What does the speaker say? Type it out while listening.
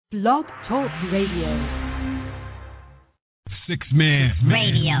Blog Talk Radio. 6-Man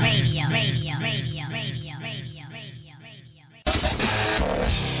Radio.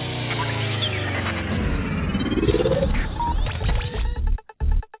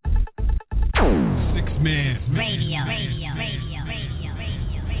 6-Man Radio.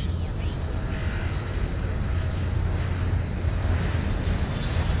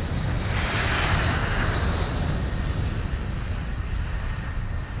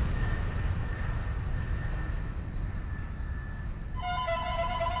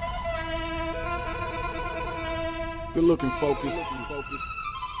 Good looking, focus.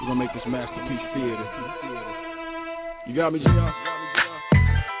 We're gonna make this masterpiece theater. You got me, G.R.?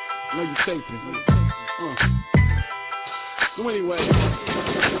 I know you taping. So anyway,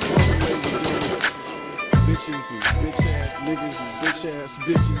 bitches and bitch ass niggas and bitch ass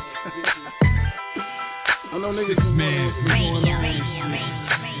bitches. I know niggas is going on.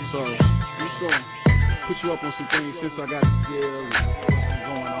 So I'm just gonna put you up on some things since I got the deal and what's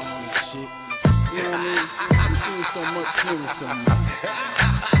going on and shit. You know what I mean? I'm seeing so much, hearing so much.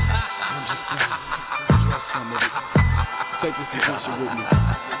 I'm just gonna address some of it. Take this adventure with me.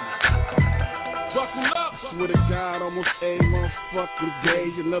 Buckle up! Swear to God, almost a motherfucking day.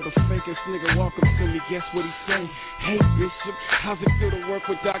 Another fake-ass nigga walk up to me, guess what he say? Hey Bishop, how's it feel to work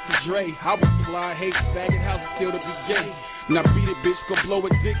with Dr. Dre? I was fly, hey faggot, how's it feel to be gay? Now beat it, bitch, go blow a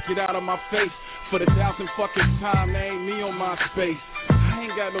dick, get out of my face. For the 1,000th fucking time, they ain't me on my space. I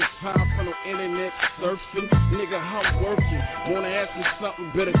ain't got no time for no internet surfing. Nigga, I'm working. Wanna ask me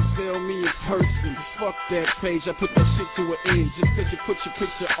something, better tell me in person. Fuck that page, I put that shit to an end. Just cause you put your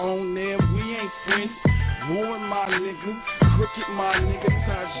picture on there, we ain't friends. Ruin my nigga, Crooked my nigga,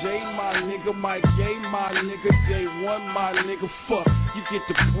 Tajay my nigga, Mike Gay my nigga, Day One my nigga. Fuck, you get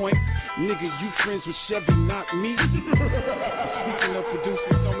the point. Nigga, you friends with Chevy, not me. Speaking of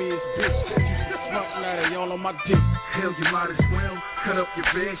producers, tell me his bitch. Fuck now, they all on my dick. Hell, you might as well cut up your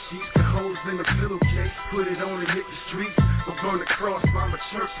bed sheets, cut holes in the pillowcase, put it on and hit the streets, or burn the cross by my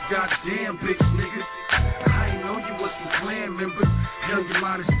church. Goddamn, bitch niggas. I ain't know you was some clan members. Hell, you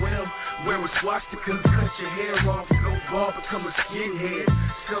might as well wear a swastika, cut your hair off, go bald, become a skinhead,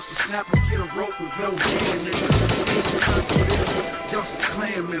 sell some snap and get a rope with no hand, nigga. Y'all some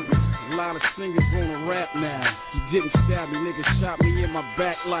clan members. A lot of singers wanna rap now. You didn't stab me, nigga, shot me in my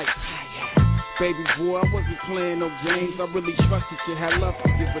back like. Baby boy, I wasn't playing no games. I really trusted you, had love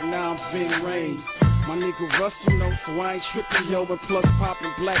for you, but now I'm being range. My nigga Russ, you know, so I ain't tripping, yo. And plus, Poppin'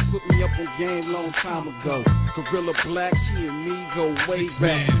 Black put me up on game long time ago. Gorilla Black, he and me go way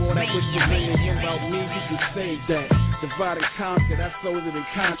back. Boy, that was the man and him about me, you can say that. Divide and conquer, that's older than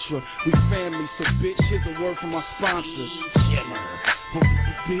Contra. We family, so bitch, here's a word from my sponsor.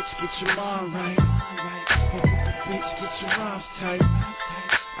 Bitch, get your mind right. Bitch, get your rhymes tight.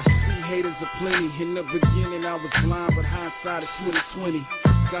 Haters are plenty. In the beginning I was blind, but hindsight is 20/20.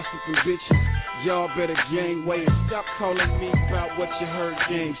 Gossiping bitches, y'all better gain weight and stop calling me about what you heard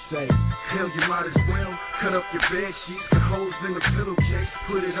Game say. Hell, you might as well cut up your bed sheets, cut holes in the pillowcase,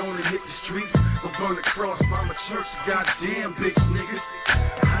 put it on and hit the streets, or burn the cross by my church. Goddamn, bitch niggas.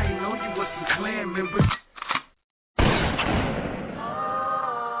 I ain't know you was some clan members.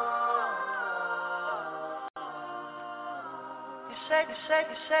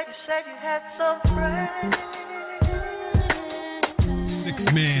 Shake your head so bright.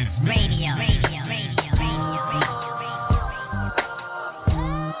 6-Man Radio.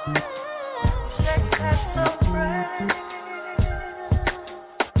 Shake your head so bright.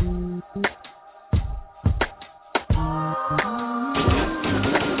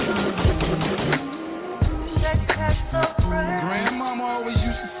 Shake your head so bright. Grandmama always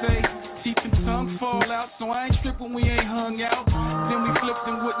used to say, teeth and tongue fall out, so I ain't tripping, we ain't hung out. Then we flipped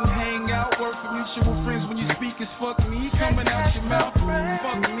and wouldn't hang out. Word for mutual friends when you speak is fuck me. Coming out your mouth,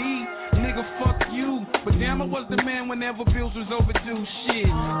 fuck me. Nigga, fuck you. But damn, I was the man whenever bills was overdue. Shit,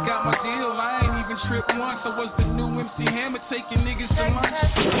 got my deal, I ain't even tripped once. I was the new MC Hammer taking niggas to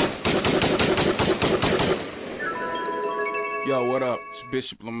lunch. Yo, what up? It's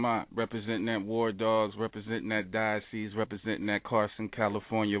Bishop Lamont, representing that War Dogs, representing that Diocese, representing that Carson,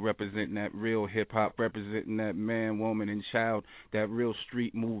 California, representing that real hip-hop, representing that man, woman, and child, that real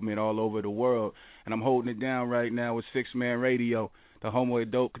street movement all over the world. And I'm holding it down right now with 6-Man the home of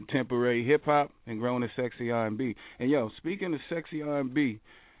adult contemporary hip-hop and grown as sexy R&B. And yo, speaking of sexy R&B,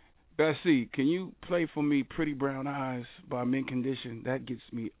 Bad Seed, can you play for me Pretty Brown Eyes by Mint Condition? That gets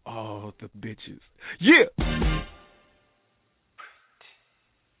me all the bitches. Yeah!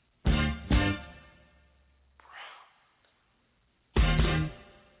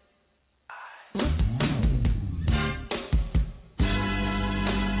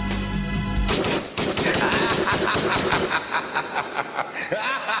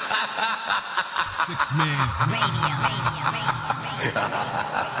 6man Radio.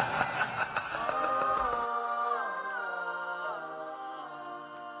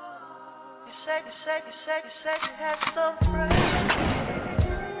 You had some friends.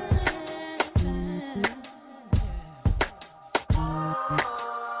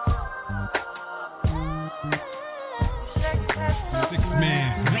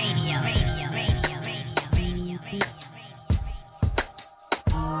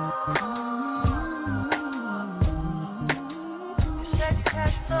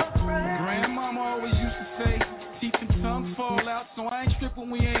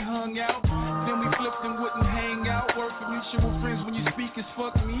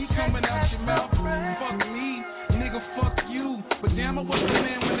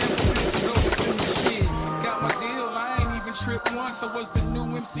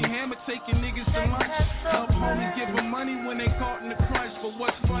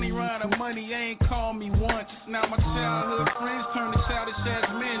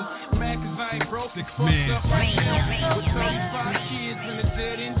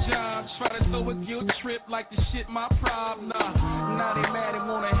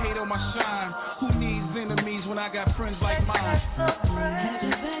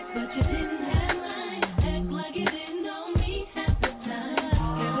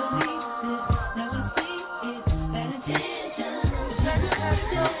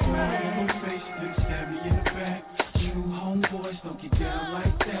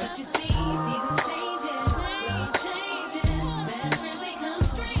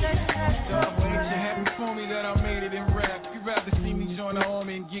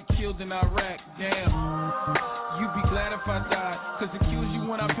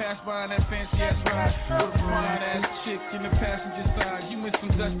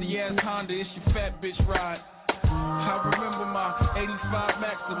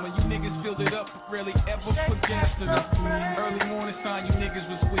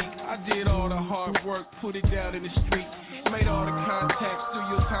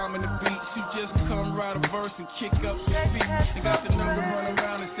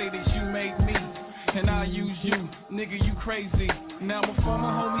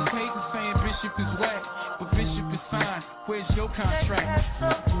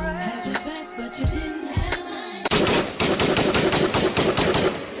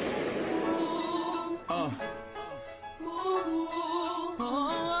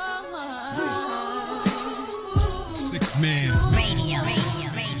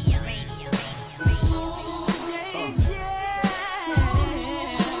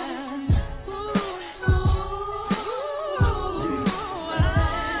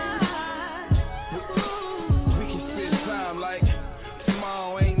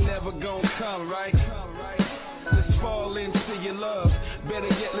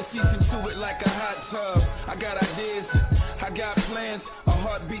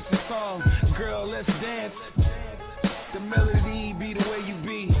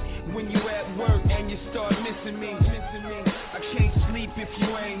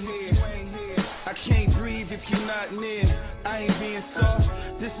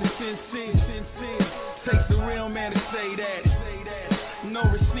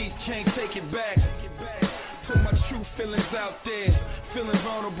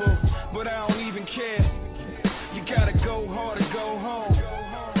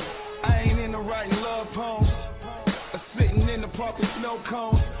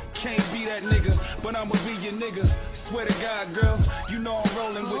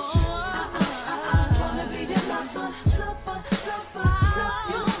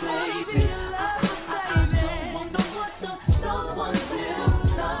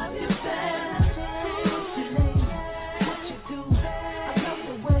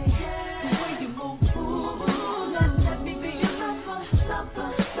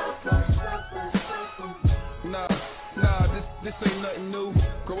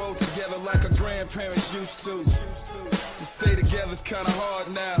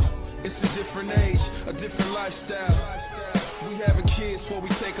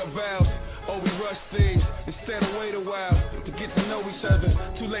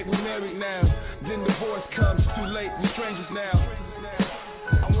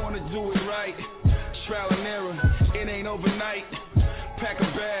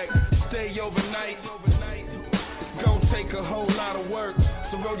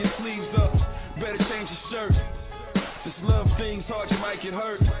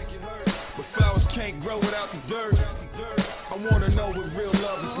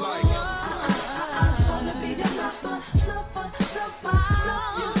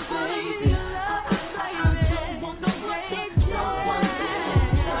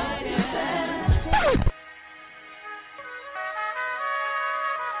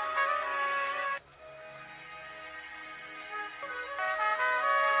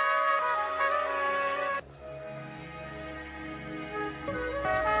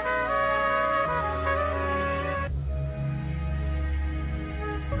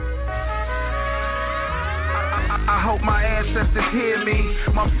 ancestors hear me.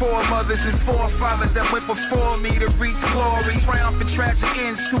 My foremothers and forefathers that went before me to reach glory. Triumph and tragic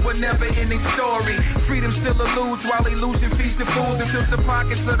ends to a never-ending story. Freedom still eludes while illusion feeds the fools and fills the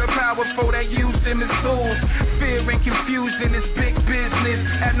pockets of the powerful that use them as tools. Fear and confusion is big business.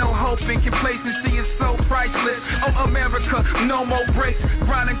 At no hope and complacency is so priceless. Oh, America, no more breaks.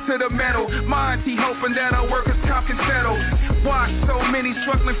 Grinding to the metal. My auntie hoping that our workers' comp can settle. Why so many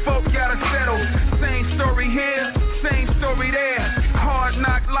struggling folk gotta settle? Same story here, same story there. Hard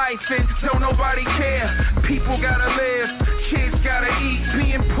knock life and don't nobody care. People gotta live, kids gotta eat.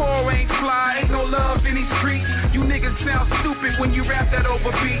 Being poor ain't fly, ain't no love in these streets. You niggas sound stupid when you rap that over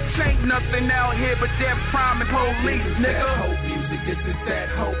beats. Ain't nothing out here but death, crime, and police, nigga. This is that hope music, this is that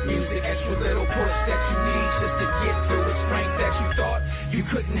hope music. Extra little push that you need just to get through the strength that you thought you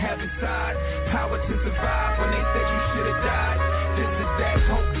couldn't have inside. Power to survive when they said you should have died. This is that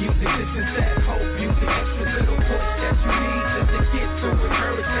hope music, this is that hope music. Extra little push that you need just to get through the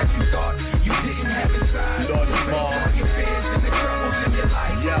courage that you thought you didn't have inside. Lord of all your fears and the troubles in your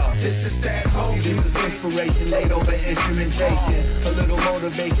life. Yo, this is that hope music. This is inspiration laid over instrumentation. A little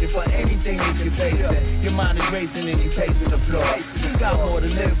motivation for anything that you're facing. Your mind is racing and you're pacing the floor. You got more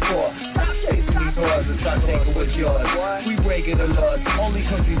to live for. Stop chasing these doors and start taking what's yours. We breaking the laws, only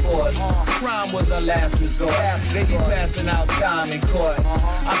cause we bored. Crime was our last resort. They be passing out time in court.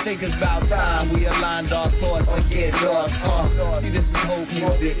 I think it's about time we aligned our thoughts and get lost. See, this is hope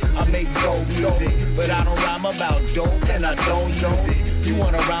music. I make dope music, but I don't rhyme about dope and I don't use it. You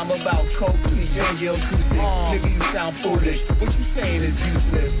wanna rhyme about coke, please change your acoustic. Nigga, you sound foolish. What you saying is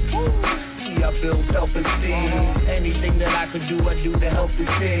useless. I build self-esteem. Anything that I could do, I do to help the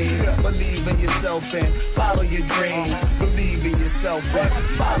team. Believe in yourself and follow your dreams. Believe in yourself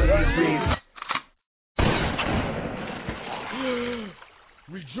and follow your dreams.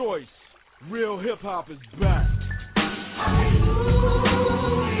 Rejoice, real hip-hop is back.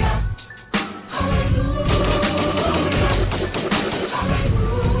 Hallelujah. Hallelujah.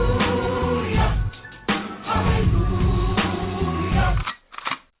 Hallelujah. Hallelujah.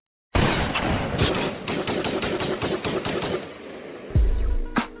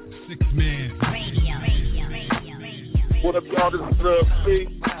 6man Radio. What up, y'all? This is C.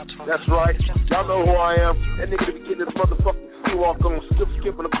 That's right. Y'all know who I am. That nigga be getting this motherfucking walk on,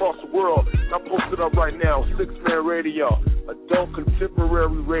 skipping across the world. I'm posted up right now. 6man Radio, adult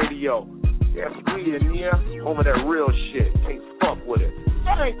contemporary radio. Yes, we in here, home of that real shit. Can't fuck with it.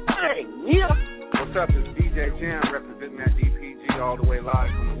 Bang, yeah. What's up? It's DJ Jam representing that DPG all the way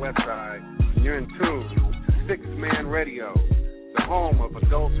live from the west side. You're in tune to 6man Radio, the home of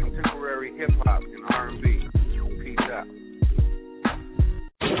adult contemporary hip hop and R&B. Peace out.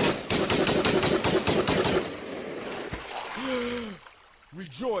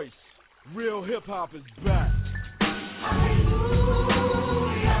 Rejoice, real hip-hop is back.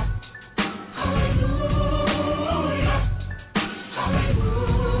 Hallelujah. Hallelujah.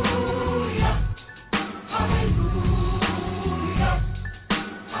 Hallelujah. Hallelujah.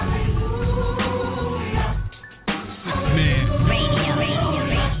 Hallelujah. 6man Radio.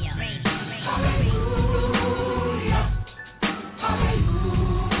 Hallelujah.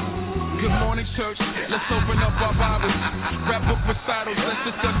 Hallelujah. Good morning, church. Let's open up our Bibles. Rap book recitals. Let's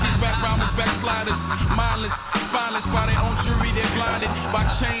discuss these rap rhymers, backsliders. Mindless, spineless, by their own jury, they're blinded by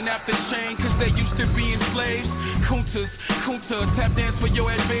chain after chain, cause they used to be enslaved. Kuntas, tap dance for your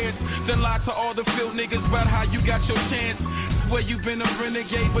advance. Then lie to all the field niggas about how you got your chance. Swear you been a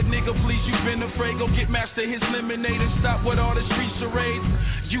renegade, but nigga, please, you been afraid. Go get Master his lemonade and stop with all the street charades.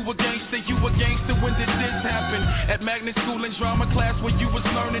 You a gangster, when did this happen? At magnet school and drama class where you was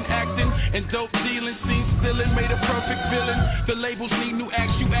learning acting and dope dealing, scene stealing, made a perfect villain. The labels need new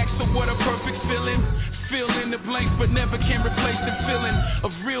acts, you act, so what a perfect feeling. Fill in the blanks, but never can replace the feeling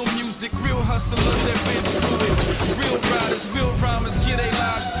of real music, real hustlers that been through it. Real riders, real rhymers, get their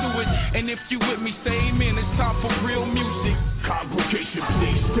lives to it. And if you with me, say amen, it's time for real music. Congregation,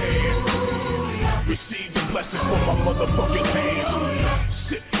 please stand. Receive the blessing from my motherfucking hands.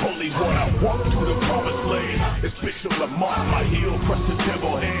 Sit, holy water, walk through the promised land. It's Bishop Lamont, my heel, crush the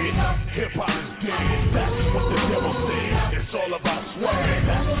devil head. Hip hop is dead, that's what the devil said. It's all about swag,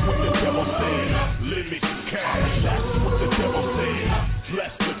 that's what the devil said. Limit cash, that's what the devil said.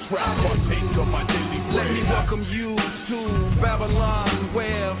 Bless the trap, partake of my daily bread. Let me welcome you to Babylon,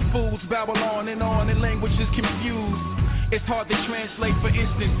 where fools babble on and language is confused. It's hard to translate, for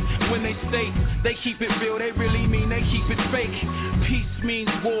instance, when they state they keep it real, they really mean they keep it fake. Peace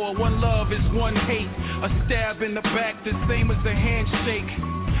means war, one love is one hate. A stab in the back, the same as a handshake.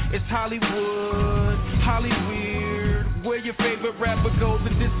 It's Hollywood, Hollyweird, where your favorite rapper goes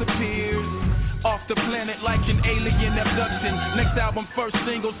and disappears. Off the planet like an alien abduction. Next album, first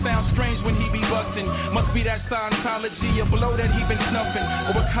single, sounds strange when he be bustin'. Must be that Scientology, a blow that he been snuffing,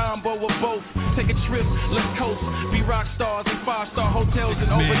 or a combo of both. Take a trip, let's coast. Be rock stars in 5-star hotels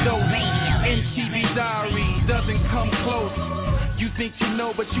and overdose. MTV Diary doesn't come close. You think you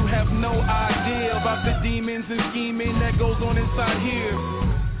know, but you have no idea about the demons and scheming that goes on inside here.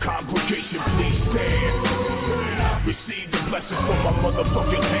 Congregation, please stand. Receive the blessing from my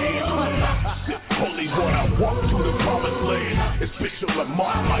motherfucking hand. Sip holy water, walk through the promised land. It's Bishop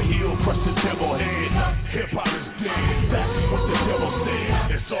Lamont, my heel, crush the devil head. Hip hop is dead, that's what the devil said.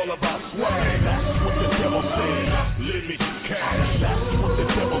 It's all about swag, that's what the devil said. Limited cash, that's what the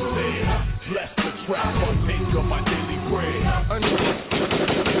devil said. Bless the trap, partake of my daily bread.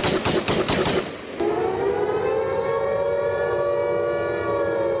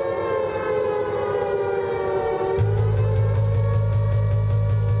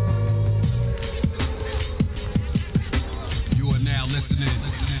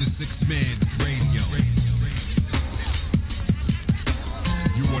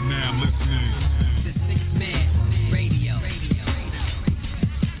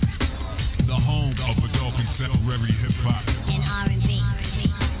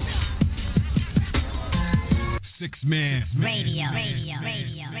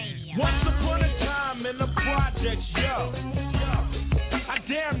 Once upon a time in the projects, yo, I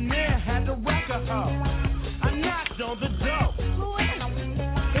damn near had to wreck a hoe. I knocked on the door.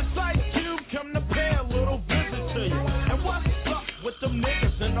 It's like Cube come to pay a little visit to you. And what's up with them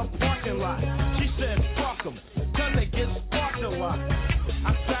niggas in the parking lot? She said, fuck them, cause they get sparked a lot.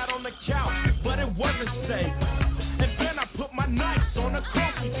 I sat on the couch, but it wasn't safe. And then I put my knives on the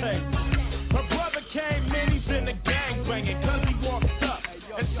coffee table. Her brother came in, he's in the gang banging, cause he walked up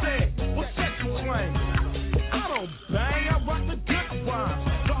and said, what's that you claim? I don't bang, I rock the good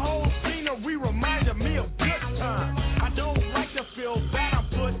rhymes. The whole scenery reminded me of good times. I don't like to feel bad, I'm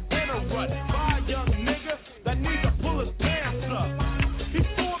put in a rut by a young nigga that needs to pull his pants up. He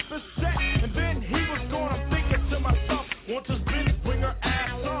threw up his set, and then he was gone. I'm thinking to myself, won't this bitch bring her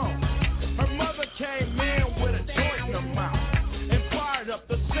ass on? Her mother came in with a joint in her mouth and fired up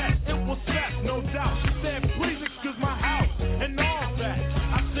the set. It was set, no doubt. She said, please excuse my house and all that.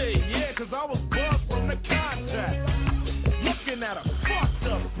 I said, yeah, cause I was buzzed from the contact. Looking at her fucked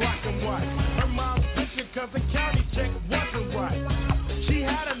up black and white. Her mom's bitching cause the county check wasn't right. She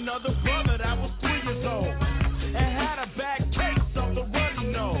had another brother that was 3 years old and had a bad case of the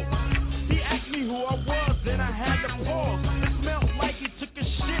runny nose. He asked me who I was, then I had to pause. It smelled like he took a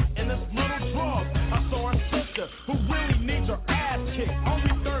shit in his little drawers. I saw her sister who really needs her ass kicked,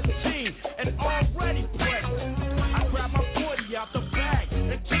 only 13 and already pregnant. I grabbed my 40 out the bag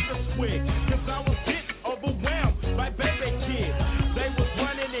and took a swig, cause I was getting overwhelmed by baby kids. They was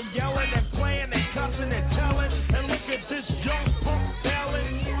running and yelling and playing and cussing and telling, and look at this young punk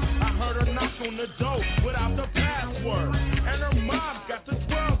telling. I heard her knock on the door without the password, and her mom got the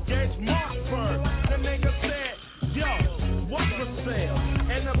 12-gauge Mossberg. The nigga said, yo, what's for sale?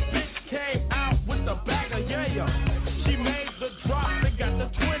 And the bitch came out with a bag of yayo. She made the drop and got the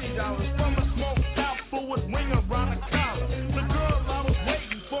 $20 from a smoked out fool with ring around the collar. The girl I was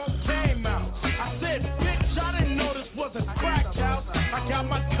waiting for came out. I said, bitch, I didn't know this was a crack house. I got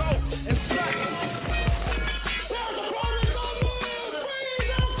my coat and sucked it.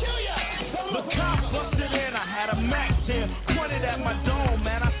 The cop busted in, I had a Mac 10 pointed at my dome,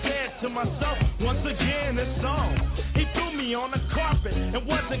 and I said to myself, once again it's on. He threw me on the carpet and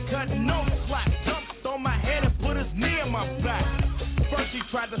wasn't cutting no slack. Jumped on my head and put his knee on my back. First he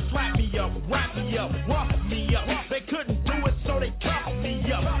tried to slap me up, wrap me up, rough me up. They couldn't do it, so they cuffed me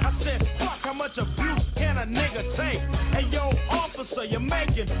up. I said, fuck, how much abuse can a nigga take? Hey, yo, officer, you're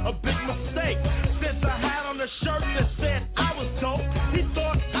making a big mistake. Since I had on the shirt that said I was dope, he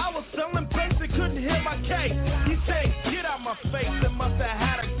thought I was selling basic, couldn't hear my case. He said, get out my face, and must have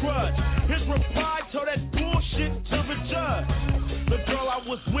had a grudge. His reply told that bullshit to the judge. The girl I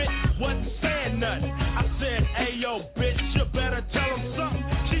was with wasn't saying nothing. I said, hey, yo, bitch, you better tell him something.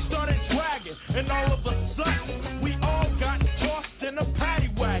 She started dragging, and all of a sudden, we all got tossed in a paddy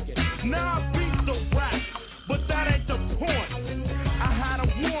wagon. Now I beat the rap, but that ain't the point. I had a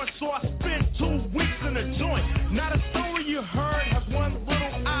warrant, so I spent 2 weeks in a joint. Now the story you heard has one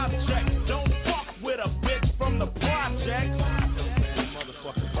little object. Don't fuck with a bitch from the project.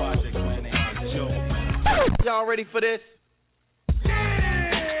 Motherfucking project, man, ain't a joke. Y'all ready for this?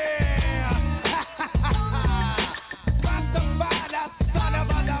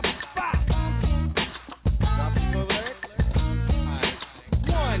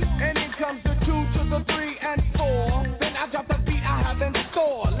 Comes the 2 to the 3 and 4. Then I drop the beat I have in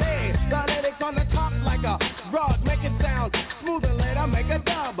store. Lay the lyrics on the a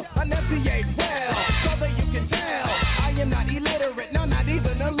dub, enunciate well, so that you can tell I am not illiterate, no, not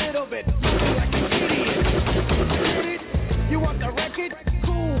even a little bit. Moving like an idiot. Get it? You want the record?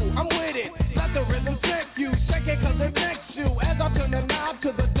 Cool, I'm with it. Let the rhythm check you, shake it 'cause it makes you. As I turn the knob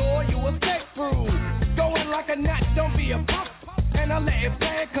to the door, you will step through. Going like a nut, don't be a punk. And I let it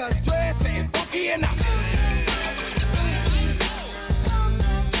play 'cause dress ain't funky enough.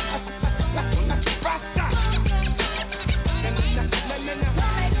 Rasta.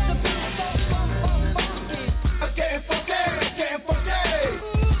 Let's get funky, let's get funky.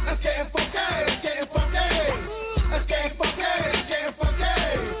 Let's get funky, let's get funky. Let's get funky, let's get funky.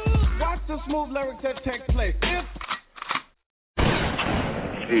 Watch the smooth lyrics that take place.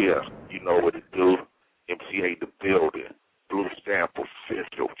 Yeah, you know what it do. MCA the building. Blue stamp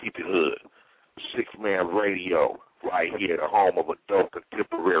official. Keep it hood. 6-Man Radio. Right here, the home of adult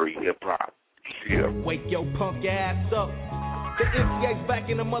contemporary hip-hop. Yeah. Wake your punk ass up. The MCA's back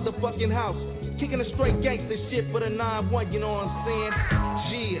in the motherfucking house. Kicking a straight gangster shit for the 9-1, you know what I'm saying?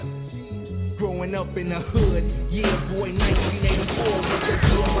 Yeah. Growing up in the hood, yeah, boy, 1984 was the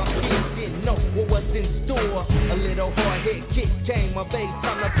year my kids didn't know what was in store. A little hard head kick came my base,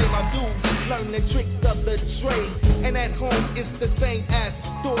 time to pay my dues, learn the tricks of the trade. And at home, it's the same ass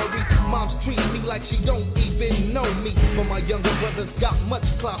story. Mom's treat me like she don't even know me, but my younger brothers got much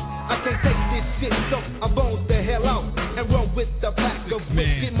clout. I can't take this shit, so I bones the hell out and run with the pack of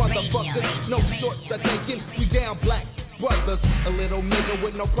wicked motherfuckers. No shorts are taken, we down black brothers. A little nigga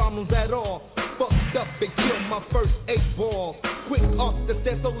with no problems at all. Fucked up and killed my first 8-ball. Quick off the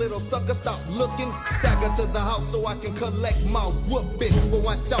stairs, so little sucker stop looking. Stagger to the house so I can collect my whooping. But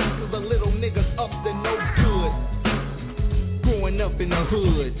watch out, 'cause the little niggas up to no good. Growing up in the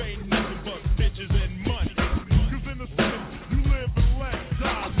hood. Bitches and money. 'Cause in the city, you live and let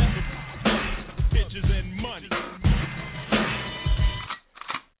die. Bitches and money.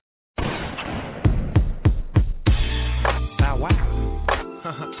 Wow.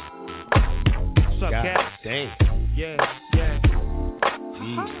 What's up, cat? Damn. Yeah.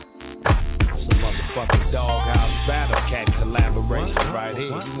 It's a motherfucking doghouse battle cat collaboration right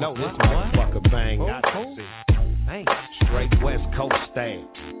here. You know this motherfucker bang. Hey, straight West Coast style.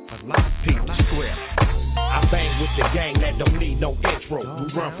 Peep the script. I bang with the gang that don't need no intro.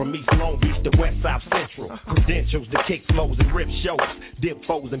 We run from East Long Beach to West South Central. Credentials to kick flows and rip shows. Dip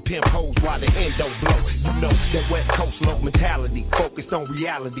foes and pimp hoes while the endo blow. You know that West Coast low mentality. Focused on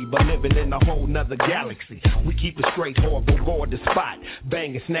reality, but living in a whole nother galaxy. We keep it straight, horrible, guard the spot.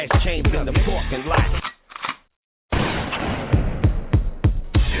 Bang and snatch chains in the parking lot.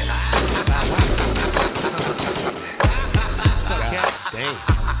 Damn.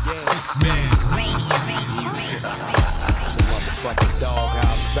 Motherfucking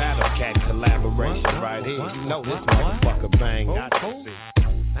doghouse battle cat collaboration right here. You know this motherfucker bang.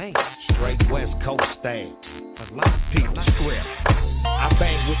 Hey, straight West Coast style. Peep the script. I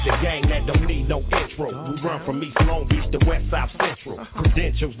bang with the gang that don't need no intro. We run from East Long Beach to West South Central.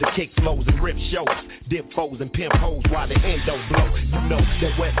 Credentials to kick flows and rip shows. Dip foes and pimp hoes while the endo blow. You know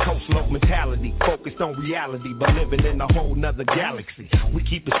that West Coast low mentality. Focused on reality, but living in a whole nother galaxy. We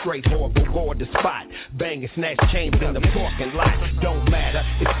keep it straight, horrible, guard the spot. Bang and snatch chains in the parking lot. Don't matter,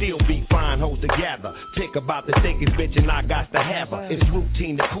 it still be fine hoes together. Pick about the thickest bitch and I got to have her. It's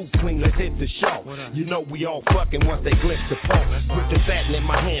routine to poop clean, let's hit the show. You know we all fucking once they glimpse the pole. With the satin in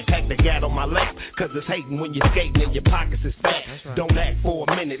my hand, pack the gat on my lap. 'Cause it's hating when you're skating and your pockets is fat. Don't act for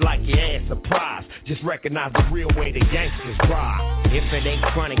a minute like your ass surprised. Just recognize the real way the gangsters ride. If it ain't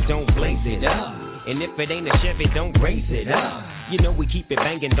chronic, don't blaze it up. And if it ain't a Chevy, don't raise it up. You know we keep it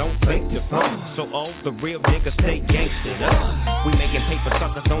banging, don't fake the phone. So all the real niggas stay gangstered up. We making paper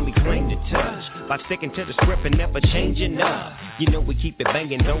suckers only claim to touch. By sticking to the script and never changing up. You know we keep it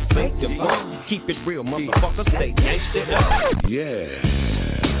banging, don't fake the phone. Keep it real, motherfuckers, stay gangstered up. Yeah.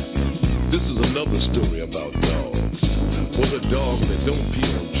 This is another story about dogs. For the dog that don't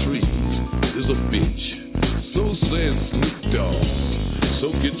pee on trees is a bitch. So says Snoop Dogg. So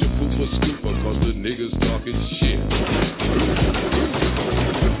get your pooper scooper, 'cause the niggas talking shit.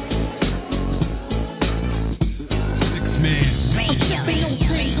 6-Man. I'm sipping on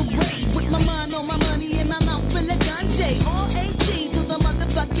Tanqueray with my mind on my money and my mouth full of ganja. R-A-T to the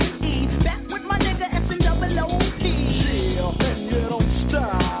motherfucking E. Back with my nigga S-N-O-O-P. Yeah, and you don't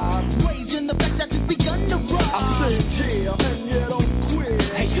stop. Raging the fact that it's begun to rock. I said yeah, and you don't quit.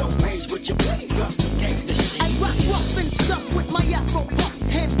 Hey yo, Rage with your baby, gangsta shit. I rock rough and stuff with my afro puff.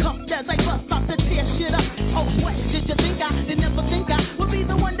 Handcuffed as I bust out to tear shit up. Oh,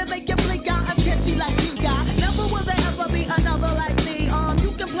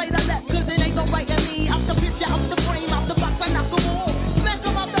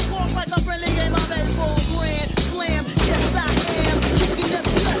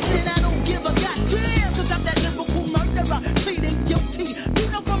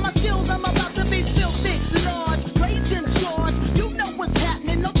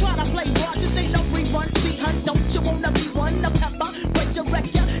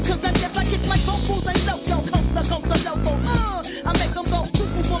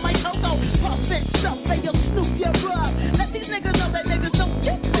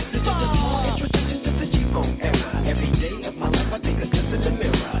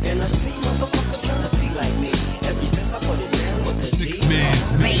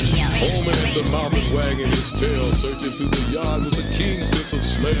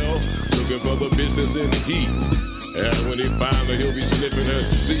 when he finds her, he'll be sniffing her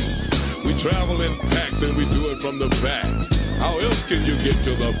seat. We travel in packs and we do it from the back. How else can you get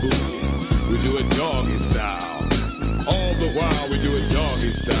to the booty? We do it doggy style. All the while we do it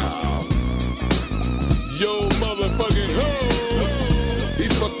doggy style. Yo, motherfucking ho! He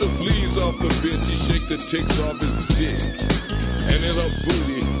fucked the fleas off the bitch, he shake the ticks off his dick. And in her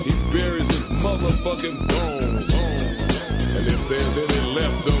booty, he buries his motherfucking bones. And if there's any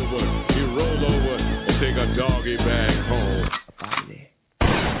left over, he roll over and take a doggy bag home.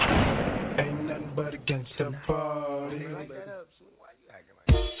 Ain't nothing but a gangsta party.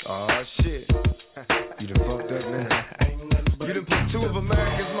 Oh shit. You done fucked up now. You done put two of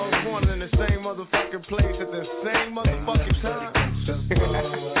America's most wanted in the same motherfucking place at the same motherfucking time.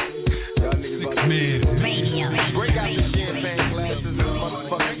 Y'all niggas about to break out the champagne glasses and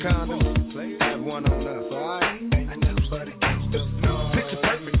motherfucking condoms. Have one on us, alright? Picture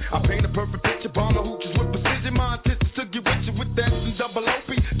perfect. I paint a perfect picture. Bomb the hooches with precision. My intentions to get with you with that and double OP.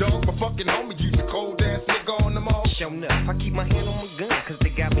 Dog, my fucking homie. Use a cold ass nigga on them all. Shown up. I keep my hand on my gun, cause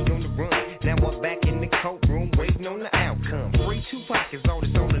they got me on the run. Now I'm back in the courtroom waiting on the outcome. Free Tupac is all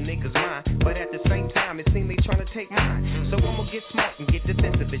that's on the nigga's mind. But at the same time, it seems they trying to take mine. So I'ma get smart and get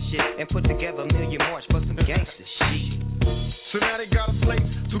defensive and shit. And put together a million march for some gangster shit. So now they got a slate.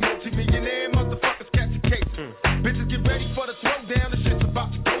 Two multi-millionaire motherfuckers catch a case. Bitches get ready for the throwdown. The shit's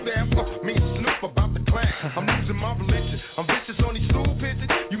about to go down. Me and Snoop about to clash. I'm losing my religion. I'm vicious on these stool pigeons.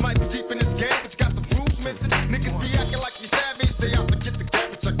 You might be deep in this game, but you got the rules missing. Niggas be acting like you savage. They out to get the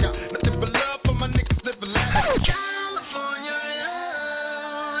cabbage. I got nothing but love for my niggas living lavish. California.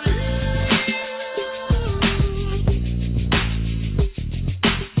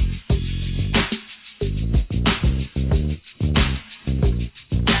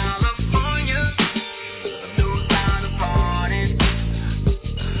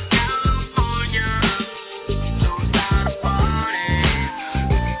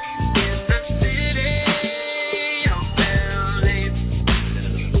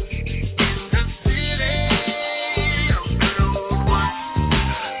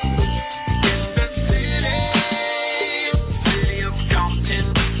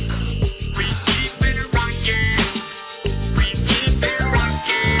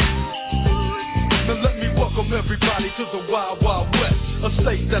 Everybody to the Wild Wild West, a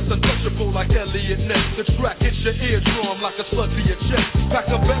state that's untouchable like Elliot Ness. The track hits your eardrum like a slug to your chest. Pack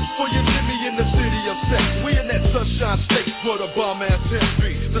a vest for your Jimmy in the city of sex. We in that sunshine state where the bomb ass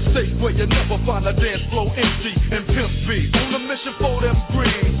be. The state where you never find a dance floor empty and pimp speed. On a mission for them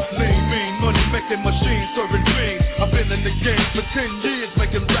greens, lean, mean, money making machines serving dreams. I've been in the game for 10 years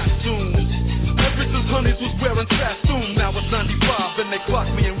making rap tunes. Ever since Honeys was wearing Sassoon, now it's 95 and they clock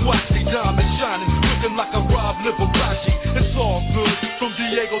me in waxy diamond shining, looking like a Rob Liberace. It's all good, from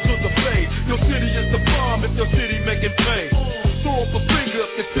Diego to the Bay. Your city is the bomb if your city making pay. Throw up a finger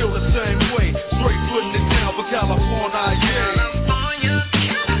if you feel the same way. Straight putting it down for California, yeah.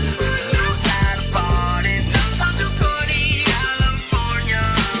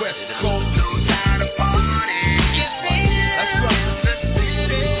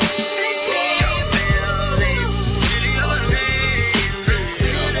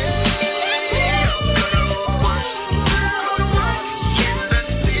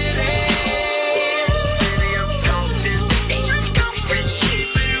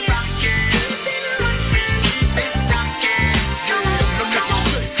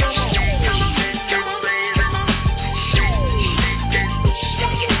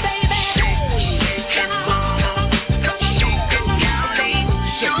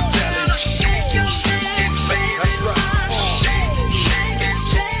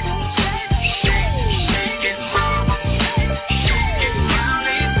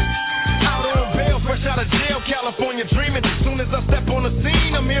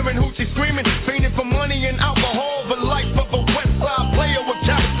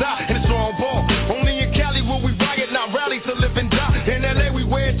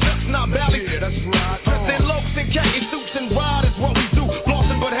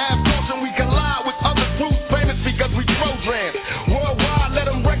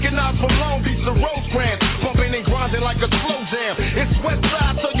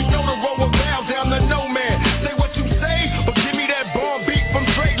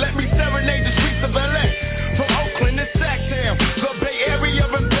 Let me serenade the street.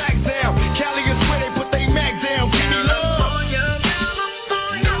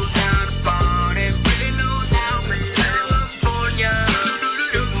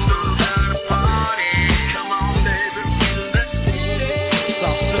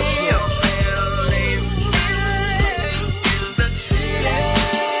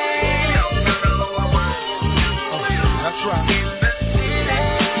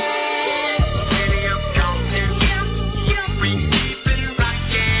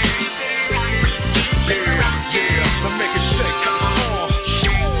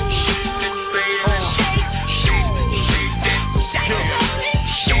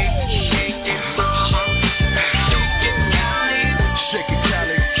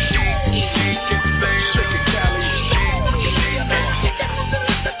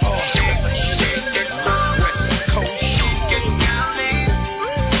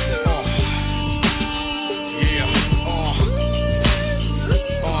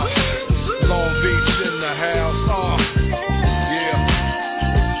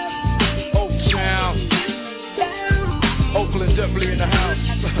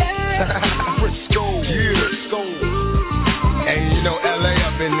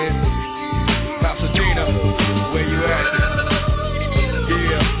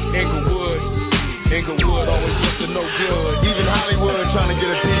 trying to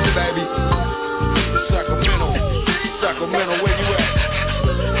get a DJ, baby. Sacramento, where you at?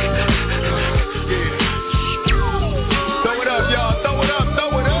 Yeah. Throw it up, y'all. Throw it up.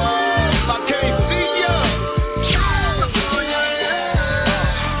 I can't see ya.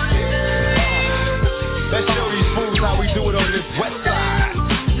 Let's show these fools how we do it on this west side.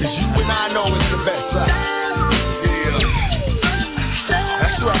 'Cause you and I know it's the best side. Yeah.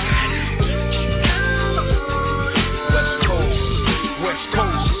 That's right. West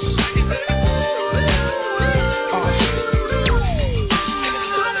Coast.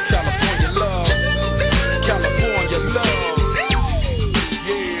 California love.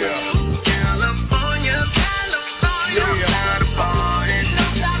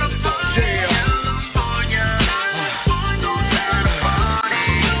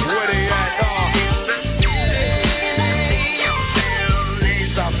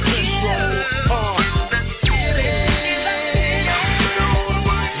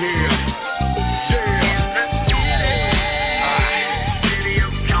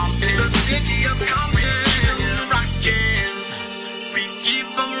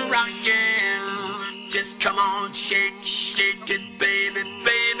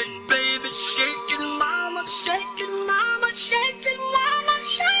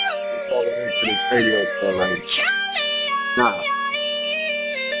 Radio show, right? Nah,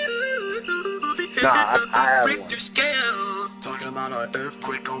 I have one. Talking about an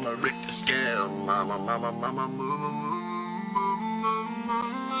earthquake on the Richter scale. Mama, move.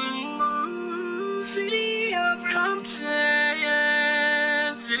 City of Compton,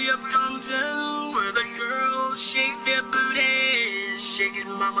 where the girls shake their booties. Shake it,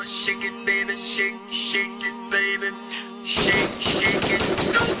 mama, shake it, baby, shake it, baby. Shake it.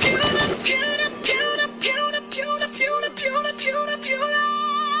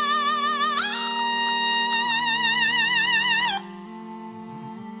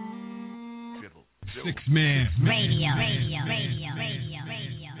 Six Man Radio.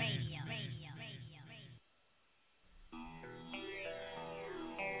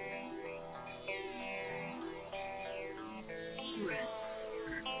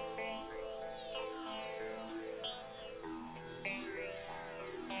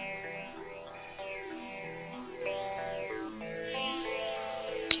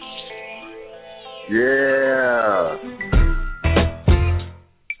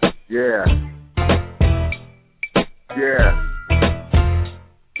 Yeah.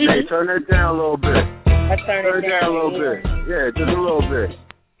 Hey, turn that down a little bit. I turn it down a little bit. Yeah, just a little bit.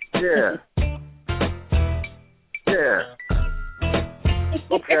 Yeah.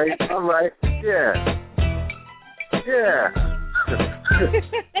 Okay, all right. Yeah.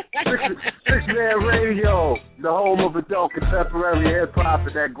 6Man Radio, the home of adult contemporary hip hop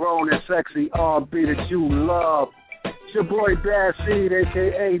and that grown and sexy R&B that you love. It's your boy Bad Seed,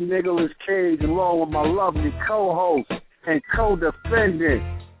 a.k.a. Nicholas Cage, along with my lovely co-host and co-defendant,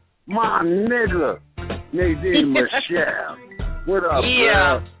 my nigga, Nadine Michel. What up,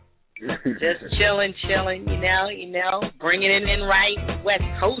 yeah. bro? Just chilling, you know, bringing it in right, West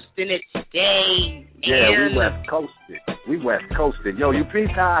Coasting it today. Yeah, we West Coasted. Yo, you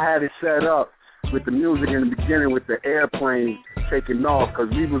peeped how I had it set up with the music in the beginning with the airplane taking off, because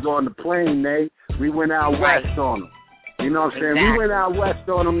we was on the plane, Nate. We went out west on them. You know what I'm saying? We went out west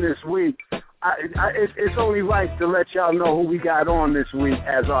on them this week. It's only right to let y'all know who we got on this week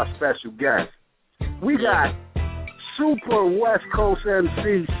as our special guest. We got Super West Coast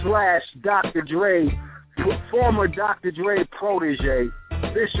MC / Dr. Dre, former Dr. Dre protege,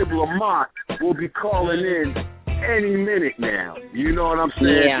 Bishop Lamont, will be calling in any minute now. You know what I'm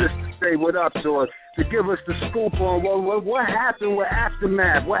saying? Yeah. Just to say what up to us, to give us the scoop on what happened with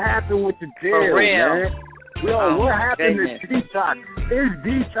Aftermath, what happened with the deal, for real. man. Yo, what happened goodness. to Detox? Is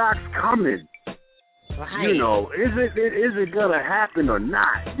Detox coming? Right. You know, is it gonna happen or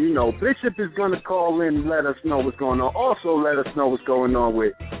not? You know, Bishop is gonna call in and let us know what's going on. Also, let us know what's going on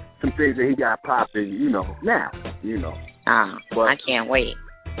with some things that he got popping. You know, now. You know. But I can't wait.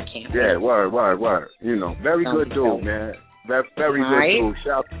 Yeah, word. You know, very good dude, man. Very good dude.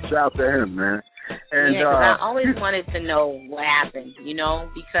 Shout to him, man. And yeah, 'cause I always wanted to know what happened, you know,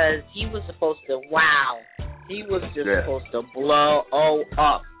 because he was supposed to he was just supposed to blow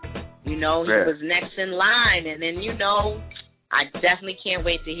up. You know, he was next in line, and then, you know, I definitely can't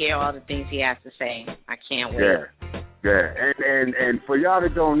wait to hear all the things he has to say. I can't wait. Yeah. And for y'all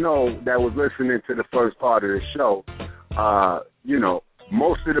that don't know, that was listening to the first part of the show, you know,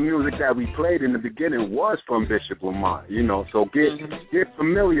 most of the music that we played in the beginning was from Bishop Lamont, you know, so get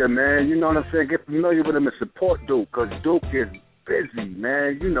familiar, man, you know what I'm saying? Get familiar with him and support Duke, because Duke is busy,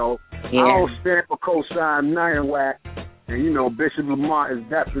 man, you know. I don't stand for cosign nothing whack, And, you know, Bishop Lamont is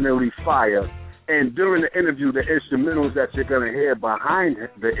definitely fire. And during the interview, the instrumentals that you're going to hear behind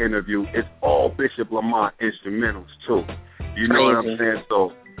the interview is all Bishop Lamont instrumentals, too. You know what I'm saying?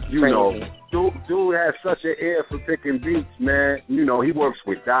 So, you know, dude has such an ear for picking beats, man. You know, he works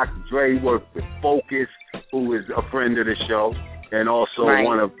with Dr. Dre, he works with Focus, who is a friend of the show, and also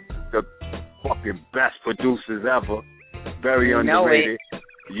one of the fucking best producers ever. Very underrated.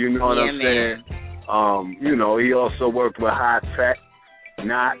 You know what I'm saying? You know, he also worked with High Tech,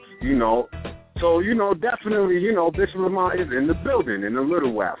 Knots, you know. So, you know, definitely, you know, Bishop Lamont is in the building in a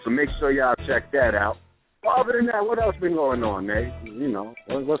little while. So make sure y'all check that out. Other than that, what else been going on, Nate? You know,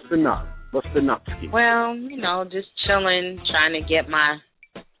 what's the nut? What's the nut scheme? Well, you know, just chilling, trying to get my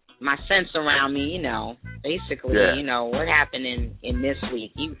sense around me, you know. Basically, you know, what happened in this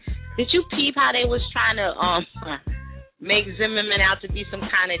week. Did you peep how they was trying to make Zimmerman out to be some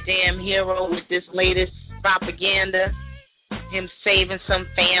kind of damn hero with this latest propaganda? Him saving some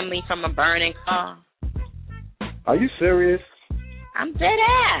family from a burning car. Are you serious? I'm dead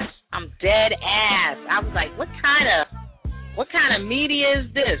ass. I was like, what kind of media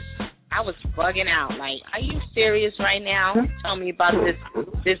is this? I was bugging out. Like, are you serious right now? Tell me about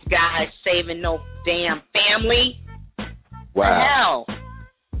this guy saving no damn family. Wow. The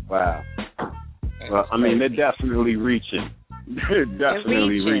hell? Wow. Well, I mean, they're definitely reaching. They're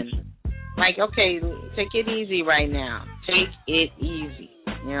definitely reaching. Like, okay, take it easy right now. Take it easy.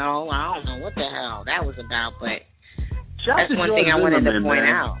 You know, I don't know what the hell that was about, but that's one thing I wanted to point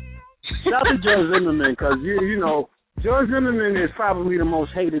out. Shout to George Zimmerman, because, you know, George Zimmerman is probably the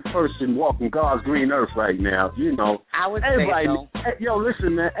most hated person walking God's green earth right now. You know, I would everybody, say so. Yo,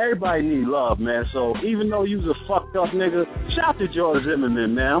 listen, man, everybody need love, man. So even though you's a fucked up nigga, shout to George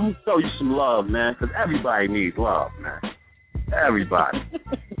Zimmerman, man. I'm going to throw you some love, man, because everybody needs love, man. Everybody.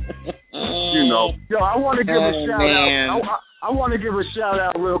 You know, yo, I want to give a shout out. I want to give a shout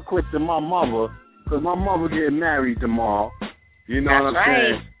out real quick to my mother, because my mother getting married tomorrow. You know what I'm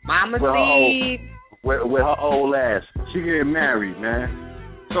saying? Mama Seed. With her old ass. She getting married, man.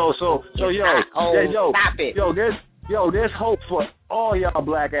 So there's hope for all y'all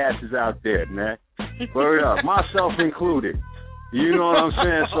black asses out there, man. Word up, myself included. You know what I'm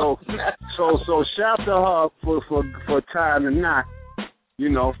saying? So shout to her for tying the knot, you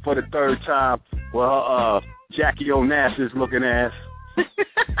know, for the third time with her Jackie Onassis looking ass.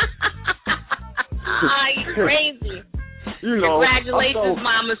 You crazy. You know, congratulations,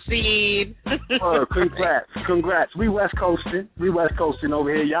 Mama Seed. Congrats. We West Coasting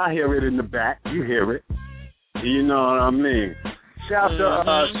over here. Y'all hear it in the back. You hear it. You know what I mean? Shout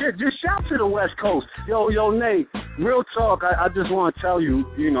to the West Coast. Yo, Nate, real talk, I just want to tell you,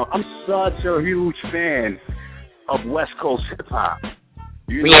 you know, I'm such a huge fan of West Coast hip-hop.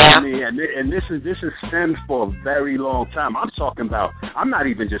 You know what I mean? And this is stemmed for a very long time. I'm not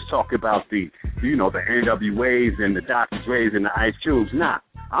even just talking about the NWAs and the Dr. Dre's and the Ice Cubes. Nah,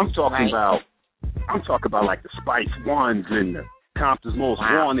 I'm talking about like the Spice Ones and the Compton's Most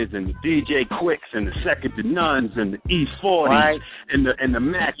Wanted and the DJ Quicks and the Second to Nones and the E40s and the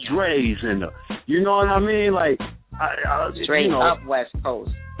Mac Dre's and the, you know what I mean? Like, straight up West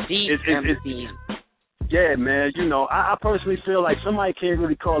Coast. Deep MC. Yeah, man, you know, I personally feel like somebody can't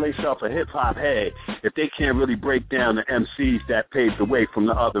really call themselves a hip-hop head if they can't really break down the MCs that paved the way from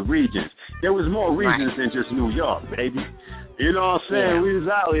the other regions. There was more regions than just New York, baby. You know what I'm saying? We was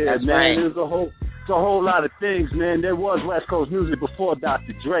out here, man. There's a whole lot of things, man. There was West Coast music before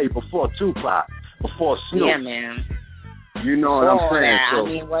Dr. Dre, before Tupac, before Snoop. Yeah, man. You know what I'm saying? So, I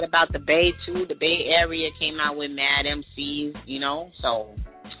mean, what about the Bay, too? The Bay Area came out with mad MCs, you know, so...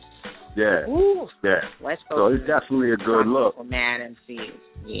 Yeah. Ooh. Yeah. West Coast so it's definitely a good look. For mad MCs.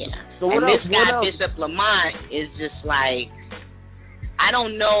 Yeah. So and this guy, Bishop Lamont, is just like, I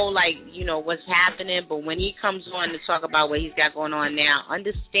don't know, like, you know, what's happening, but when he comes on to talk about what he's got going on now,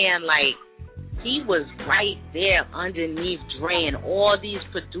 understand, like, he was right there underneath Dre, and all these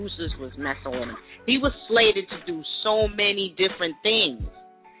producers was messing with him. He was slated to do so many different things.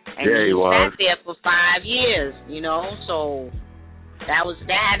 And he sat there for 5 years, you know, so... That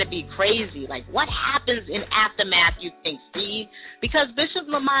had to be crazy. Like, what happens in Aftermath, you think, Steve? Because Bishop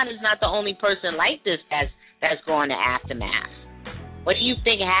Lamont is not the only person like this that's going to Aftermath. What do you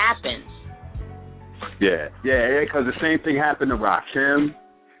think happens? Yeah, because the same thing happened to Rakim.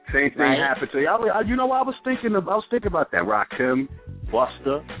 Same thing happened to you know what I was thinking about? I was thinking about that. Rakim,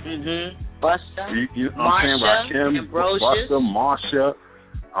 Busta. Busta. You know what I'm saying? Rakim, Ambrosius. Busta, Marsha.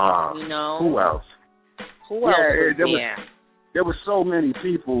 You know. Who else? There were so many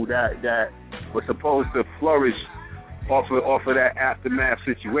people that were supposed to flourish off of that aftermath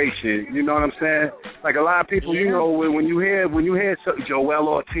situation. You know what I'm saying? Like a lot of people, you know, when you hear certain Joel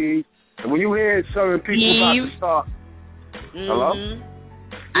Ortiz, and when you hear certain people about to start. Hello?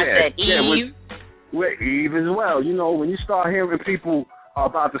 I said Eve. With Eve as well. You know, when you start hearing people are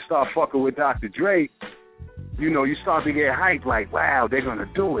about to start fucking with Dr. Dre, you know, you start to get hyped like, wow, they're going to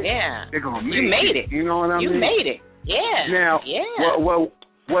do it. Yeah. They're going to make it. You made it. You know what I mean? You made it. Yeah. Now,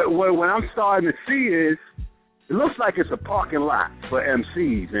 what I'm starting to see is, it looks like it's a parking lot for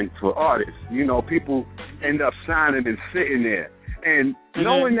MCs and for artists. You know, people end up signing and sitting there. And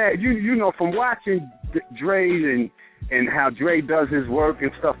knowing that, you know, from watching Dre and how Dre does his work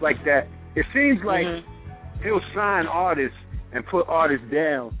and stuff like that, it seems like he'll sign artists and put artists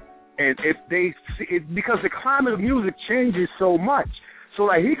down. And if they because the climate of music changes so much. So,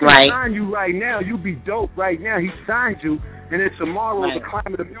 like, he can sign you right now. You be dope right now. He signed you. And then tomorrow the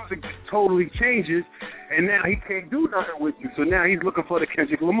climate of music totally changes. And now he can't do nothing with you. So now he's looking for the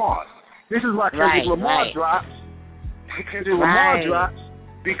Kendrick Lamar. This is why Kendrick Lamar drops. Kendrick Lamar drops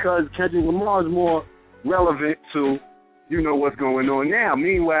because Kendrick Lamar is more relevant to, you know, what's going on now.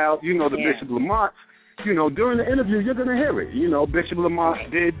 Meanwhile, you know, the Bishop Lamont, you know, during the interview, you're going to hear it. You know, Bishop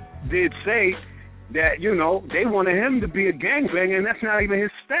Lamont did say that, you know, they wanted him to be a gangbanger, and that's not even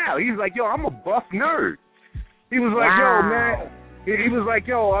his style. He's like, yo, I'm a buff nerd. He was like, yo, man. He was like,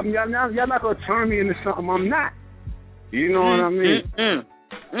 yo, y'all not going to turn me into something I'm not. You know what I mean?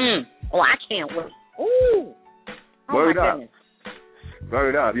 Oh, I can't wait. Ooh. Word up.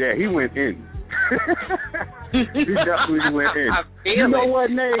 Word up. Yeah, he went in. He definitely went in. You know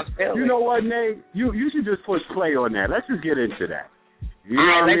what, Nate? You know what, Nate? You should just push play on that. Let's just get into that. You know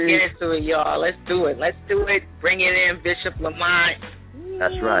all right, let's get into it, y'all. Let's do it. Let's do it. Bring it in, Bishop Lamont.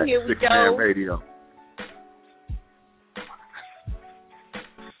 That's right. 6-Man Radio.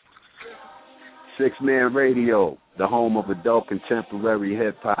 Six-Man Radio, the home of adult contemporary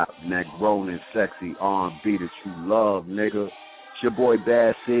hip-hop, and that grown and sexy R&B that you love, nigga. It's your boy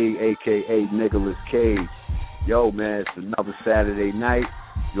Bad Seed, a.k.a. Nicholas Cage. Yo, man, it's another Saturday night.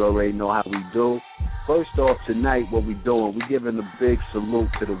 You already know how we do. First off, tonight, what we doing, we giving a big salute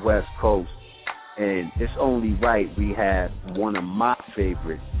to the West Coast. And it's only right we have one of my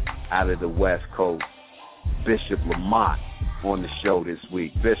favorites out of the West Coast, Bishop Lamont, on the show this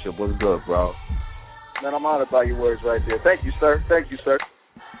week. Bishop, what's good, bro? Man, I'm honored by your words right there. Thank you, sir. Thank you, sir.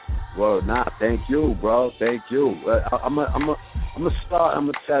 Well, thank you, bro. Thank you. I'm gonna start. I'm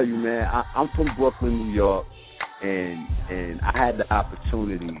gonna tell you, man. I'm from Brooklyn, New York, and I had the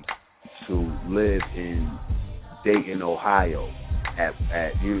opportunity to live in Dayton, Ohio, at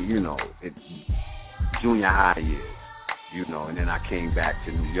you know, junior high years, you know, and then I came back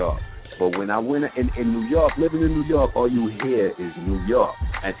to New York. But when I went in New York, living in New York, all you hear is New York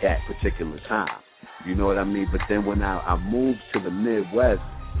at that particular time. You know what I mean? But then when I moved to the Midwest,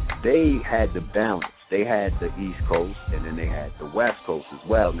 they had the balance. They had the East Coast, and then they had the West Coast as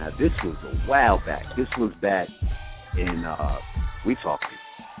well. Now, this was a while back. This was back in, we talking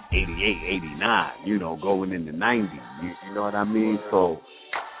 88, 89, you know, going in the 90s. You know what I mean? So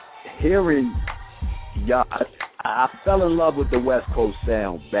hearing y'all, I fell in love with the West Coast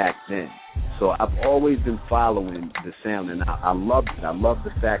sound back then. So I've always been following the sound, and I loved it. I loved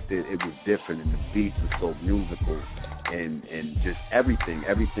the fact that it was different, and the beats were so musical, and just everything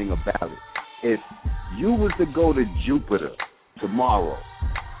about it. If you was to go to Jupiter tomorrow,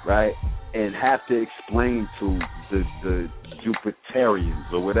 right, and have to explain to the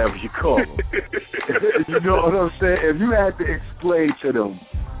Jupiterians or whatever you call them, you know what I'm saying? If you had to explain to them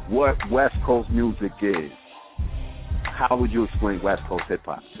what West Coast music is, how would you explain West Coast hip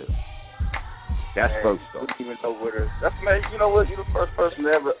hop to them? That's man, first though. Wouldn't even know what it is. That's man. You know what? You're the first person to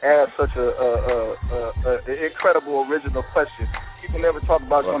ever ask such a incredible original question. People never talk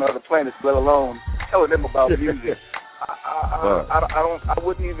about you on other planets, let alone telling them about music. I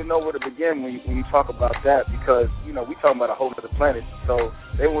wouldn't even know where to begin when you talk about that, because you know we talking about a whole other planet, so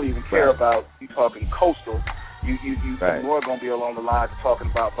they won't even care about you talking coastal. You more going to be along the lines of talking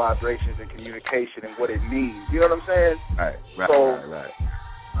about vibrations and communication and what it means. You know what I'm saying? Right.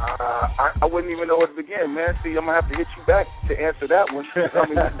 I wouldn't even know where to begin, man. See, I'm going to have to hit you back to answer that one. I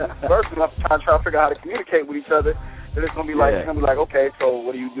mean, first we'll have to try to figure out how to communicate with each other. Then it's going to be like, okay, so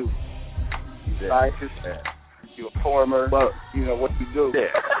what do you do? You scientist? You a performer? Well, you know, what do you do?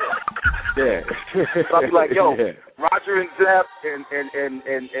 So I'll be like, yo, Roger and Zepp and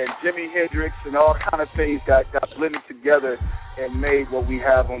Jimi Hendrix and all kind of things got blended together and made what we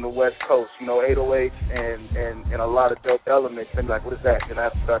have on the West Coast. You know, 808s and a lot of dope elements. And like, what is that? And I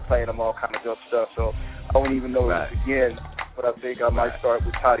have to start playing them all kind of dope stuff. So I don't even know where to begin, but I think I might start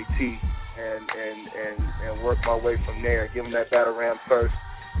with Toddy T and work my way from there. Give them that battle ram first,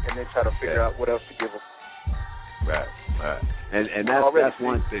 and then try to figure out what else to give them. Right. And that's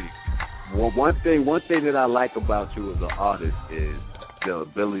one thing. Well, one thing that I like about you as an artist is the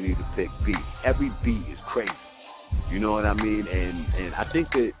ability to pick beats. Every beat is crazy. You know what I mean? And I think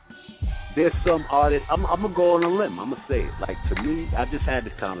that there's some artists, I'm going to go on a limb. I'm going to say it. Like, to me, I just had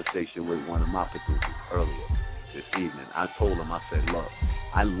this conversation with one of my producers earlier this evening. I told him, I said, look,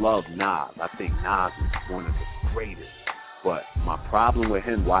 I love Nas. I think Nas is one of the greatest. But my problem with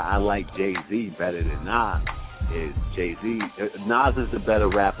him, why I like Jay-Z better than Nas, is Nas is the better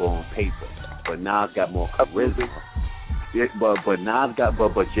rapper on paper, but Nas got more charisma. Yeah,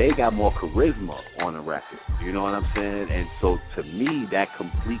 but Jay got more charisma on the record. You know what I'm saying? And so to me, that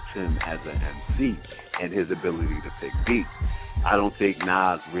completes him as an MC and his ability to pick beats. I don't think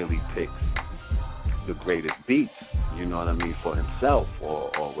Nas really picks the greatest beats, you know what I mean, for himself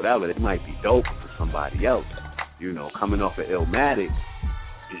or whatever. It might be dope for somebody else. You know, coming off of Illmatic,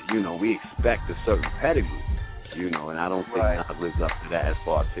 you know, we expect a certain pedigree, you know, and I don't think Nas lives up to that as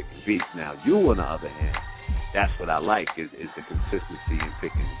far as picking beats. Now, you, on the other hand, that's what I like is the consistency in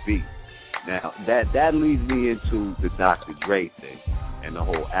picking the beat. Now, that leads me into the Dr. Dre thing and the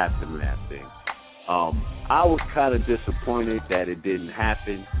whole Aftermath thing. I was kind of disappointed that it didn't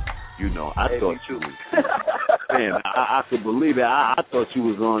happen. You know, I thought you was, man, I could believe it. I thought you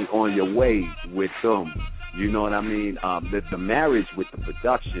was on your way with them. You know what I mean? The marriage with the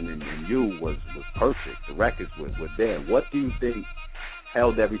production and you was perfect. The records were there. What do you think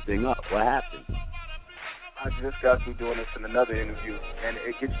held everything up? What happened? I just got through doing this in another interview, and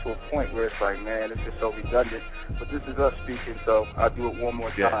it gets to a point where it's like, man, it's just so redundant. But this is us speaking, so I'll do it one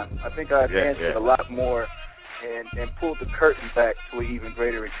more time. I think I advanced it a lot more and pulled the curtain back to an even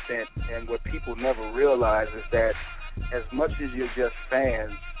greater extent. And what people never realize is that as much as you're just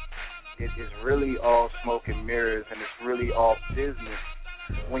fans, it is really all smoke and mirrors, and it's really all business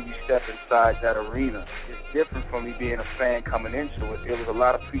when you step inside that arena. It's different from me being a fan coming into it. There was a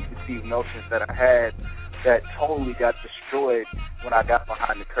lot of preconceived notions that I had that totally got destroyed when I got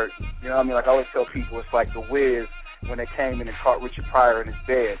behind the curtain. You know what I mean? Like I always tell people, it's like The Wiz when they came in and caught Richard Pryor in his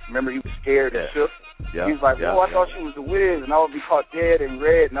bed. Remember, he was scared and shook? He was like, I thought she was The Wiz, and I would be caught dead and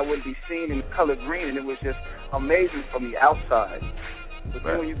red, and I wouldn't be seen in the color green, and it was just amazing from the outside. But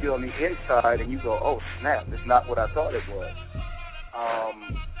then when you get on the inside and you go, oh, snap, it's not what I thought it was.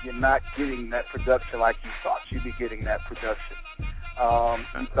 You're not getting that production like you thought you'd be getting that production.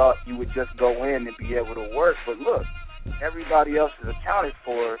 You thought you would just go in and be able to work, but look, everybody else is accounted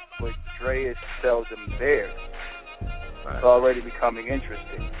for, but Dre is seldom there. It's already becoming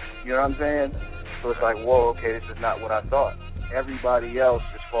interesting. You know what I'm saying? So it's like, whoa, okay, this is not what I thought. Everybody else,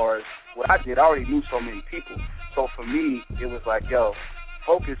 as far as what I did, I already knew so many people. So for me, it was like, yo,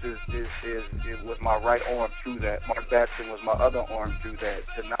 Focus it was my right arm through that. Mark Batson was my other arm through that.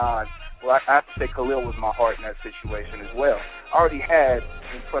 Denon, well, I have to say Khalil was my heart in that situation as well. I already had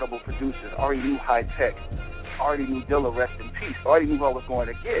incredible producers. I already knew High Tech. I already knew Dilla, rest in peace. I already knew who I was going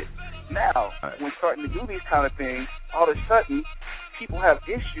to get. Now, when starting to do these kind of things, all of a sudden, people have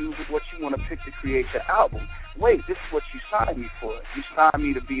issues with what you want to pick to create your album. Wait, this is what you signed me for. You signed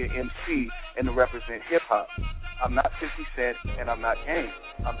me to be an MC and to represent hip-hop. I'm not 50 Cent, and I'm not Game.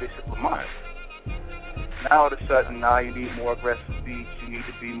 I'm Bishop Lamont. Now, all of a sudden, now you need more aggressive beats. You need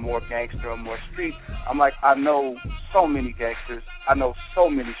to be more gangster and more street. I'm like, I know so many gangsters. I know so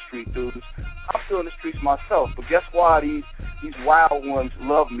many street dudes. I'm still in the streets myself, but guess why these wild ones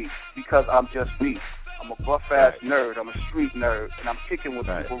love me? Because I'm just me. I'm a buff-ass nerd. I'm a street nerd, and I'm kicking what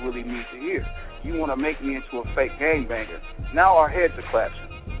people really need to hear. You want to make me into a fake gangbanger. Now our heads are clashing.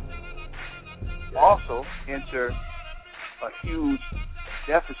 Also, enter a huge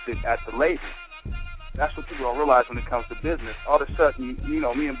deficit at the label. That's what people don't realize when it comes to business. All of a sudden, you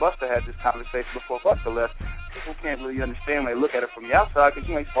know, me and Buster had this conversation before Buster left. People can't really understand when they look at it from the outside because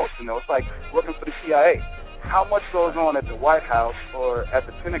you ain't supposed to know. It's like working for the CIA. How much goes on at the White House or at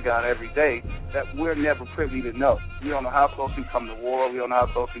the Pentagon every day that we're never privy to know? We don't know how close we come to war. We don't know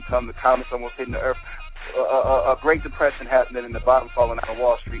how close we come to comets almost hitting the earth. A Great Depression happening and the bottom falling out of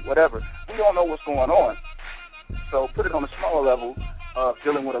Wall Street, whatever. We don't know what's going on. So put it on a smaller level of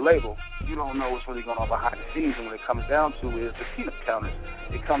dealing with a label. You don't know what's really going on behind the scenes, and when it comes down to is the peanut counters.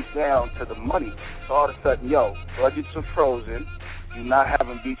 It comes down to the money. So all of a sudden, budgets are frozen. You're not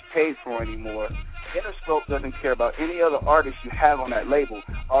having beats paid for anymore. Interscope doesn't care about any other artist you have on that label.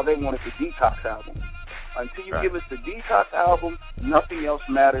 All they want is the Detox album. Until you give us the Detox album, nothing else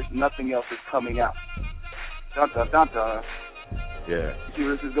matters. Nothing else is coming out. Dun, dun, dun, dun. Yeah. You see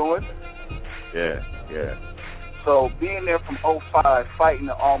where this is going? Yeah. So being there from 05, fighting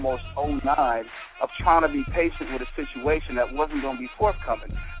to almost 09, of trying to be patient with a situation that wasn't going to be forthcoming.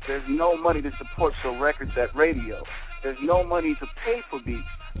 There's no money to support your records at radio. There's no money to pay for beats.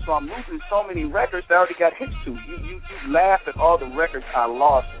 So I'm losing so many records that I already got hits to. You laugh at all the records I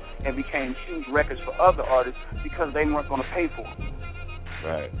lost and became huge records for other artists because they weren't going to pay for them.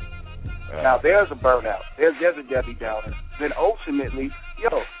 Right. Now, there's a burnout. There's a Debbie Downer. Then ultimately,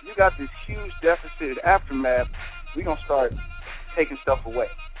 you got this huge deficit aftermath. We're going to start taking stuff away.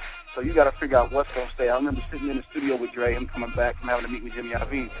 So you got to figure out what's going to stay. I remember sitting in the studio with Dre, him coming back from having to meet with Jimmy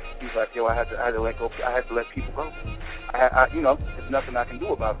Iovine. He's like, I had to let go. I had to let people go. There's nothing I can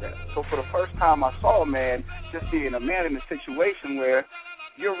do about that. So for the first time I saw a man just being a man in a situation where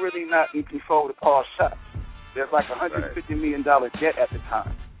you're really not in control to call shots. There's like $150 million debt at the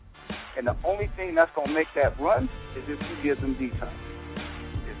time. And the only thing that's going to make that run is if you give them Detox.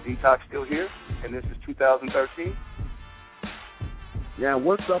 Is Detox still here? And this is 2013? Yeah,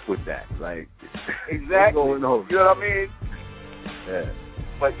 what's up with that? Like, exactly. What's going on? You know what I mean? Yeah.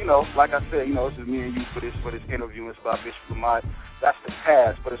 But like I said, this is me and you for this interview. It's about Bishop Lamont. That's the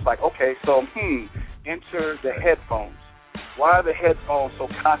past. But it's like, okay, so enter the headphones. Why are the headphones so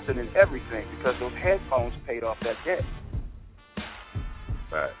constant in everything? Because those headphones paid off that debt.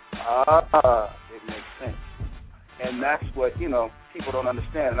 Right. It makes sense. And that's what, people don't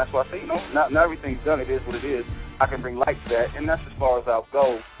understand. And that's why I say, not everything's done. It is what it is. I can bring light to that. And that's as far as I'll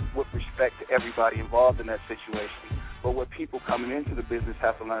go with respect to everybody involved in that situation. But what people coming into the business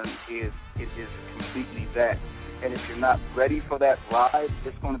have to learn is it is completely that. And if you're not ready for that ride,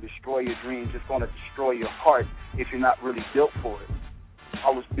 it's going to destroy your dreams. It's going to destroy your heart if you're not really built for it. I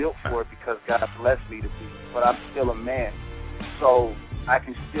was built for it because God blessed me to be, but I'm still a man. So I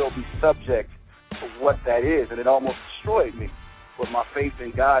can still be subject to what that is, and it almost destroyed me. But my faith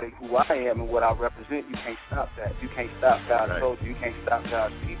in God and who I am and what I represent, you can't stop that. You can't stop God's soldier. You can't stop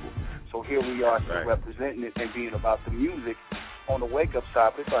God's people. So here we are still representing it and being about the music on the wake-up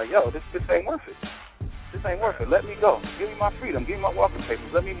side. But it's like, this ain't worth it. This ain't worth it. Let me go. Give me my freedom. Give me my walking papers.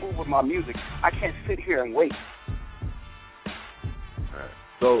 Let me move with my music. I can't sit here and wait.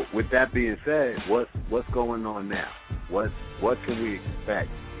 So with that being said, what's going on now? What can we expect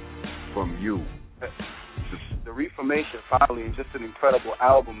from you? The Reformation finally is just an incredible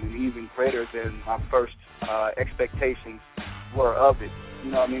album, and even greater than my first expectations were of it.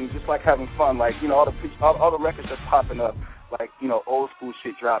 You know what I mean? Just like having fun, like, all the records that's popping up, like, old school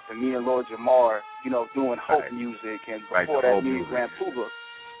shit dropped, and me and Lord Jamar, doing hope music, and before that, me and Grand Puba.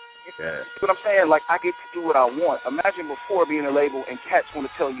 Yeah. But I'm saying, like, I get to do what I want. Imagine before being a label and cats want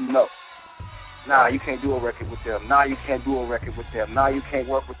to tell you no. Nah, you can't do a record with them. Nah, you can't do a record with them. Nah, you can't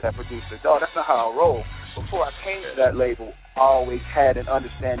work with that producer. Dog, that's not how I roll. Before I came to that label, I always had an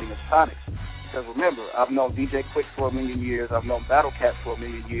understanding of sonics. Because remember, I've known DJ Quick for a million years. I've known Battle Cat for a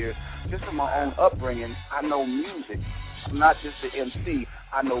million years. Just in my own upbringing, I know music. I'm not just the MC.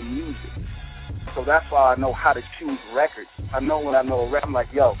 I know music. So that's why I know how to choose records. I know when I know a record, I'm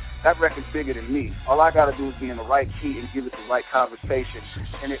like, that record's bigger than me. All I got to do is be in the right key and give it the right conversation,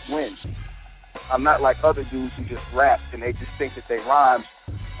 and it wins. I'm not like other dudes who just rap and they just think that their rhymes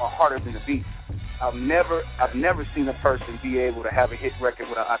are harder than the beat. I've never seen a person be able to have a hit record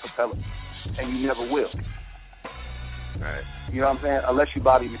with an acapella, and you never will. Right. You know what I'm saying? Unless you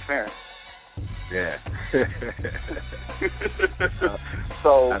Bobby McFerrin. Yeah.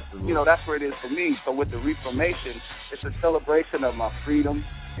 So, absolutely. That's where it is for me. So with the Reformation, it's a celebration of my freedom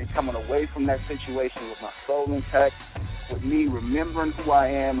and coming away from that situation with my soul intact, with me remembering who I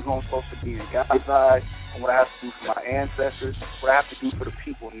am, who I'm supposed to be in God's eyes, and what I have to do for my ancestors, what I have to do for the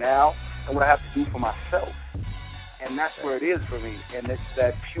people now, and what I have to do for myself. And that's where it is for me. And it's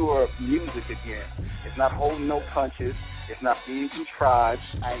that pure music again. It's not holding no punches. It's not being contrived.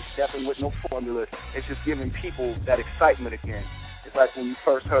 I ain't stepping with no formulas. It's just giving people that excitement again. It's like when you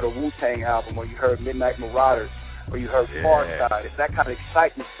first heard a Wu-Tang album, or you heard Midnight Marauders, or you heard Far Side. It's that kind of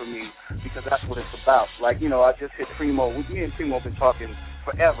excitement for me, because that's what it's about. Like, I just hit Primo. Me and Primo have been talking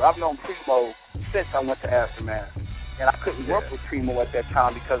forever. I've known Primo since I went to Aftermath. And I couldn't work with Primo at that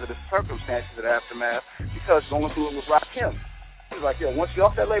time because of the circumstances of the Aftermath, because going through it was Rakim. He was like, once you're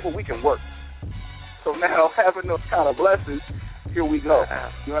off that label, we can work. So now, having those kind of blessings, here we go.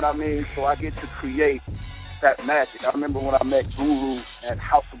 You know what I mean? So I get to create that magic. I remember when I met Guru at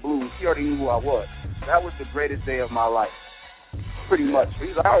House of Blues, he already knew who I was. That was the greatest day of my life, pretty much.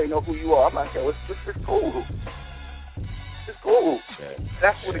 He's like, I already know who you are. I'm like, it's cool. It's cool.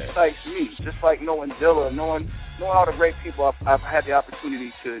 That's what excites me. Just like knowing Dilla, knowing knowing all the great people I've had the opportunity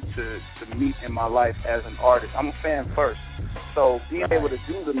to meet in my life as an artist. I'm a fan first. So being able to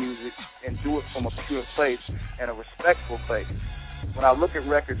do the music and do it from a pure place and a respectful place. When I look at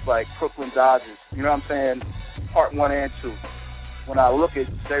records like Brooklyn Dodgers, you know what I'm saying, Part 1 and 2. When I look at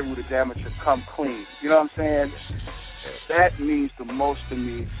Deru the Damager, Come Clean, you know what I'm saying, that means the most to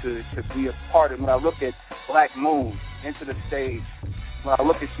me to be a part of. When I look at Black Moon, Into the Stage, when I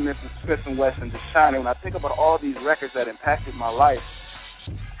look at Smith & Wesson, The Shining, when I think about all these records that impacted my life,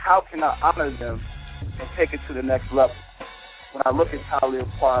 how can I honor them and take it to the next level? When I look at Talib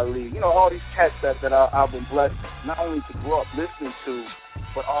Kweli, you know, all these cats that I've been blessed not only to grow up listening to,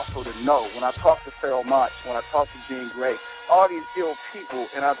 but also to know. When I talk to Pharoah Monch, when I talk to Jean Grey, all these ill people,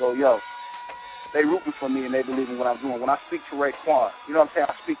 and I go, yo, they rooting for me and they believe in what I'm doing. When I speak to Raekwon, you know what I'm saying,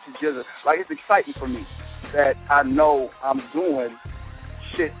 I speak to Jizza, like it's exciting for me that I know I'm doing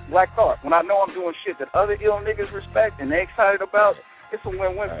shit. Black Thought, when I know I'm doing shit that other ill niggas respect and they excited about, it's a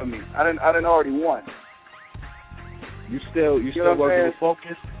win-win for me. I done already won. You still working with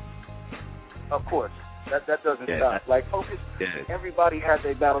Focus? Of course. That doesn't stop. Like Focus, everybody had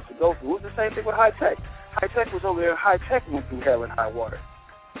their battles to go through. It was the same thing with High Tech. High Tech was over there. High Tech went through hell and high water.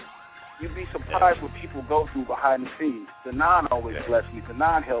 You'd be surprised what people go through behind the scenes. The Non always blessed me. The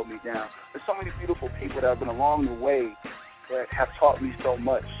Non held me down. There's so many beautiful people that have been along the way that have taught me so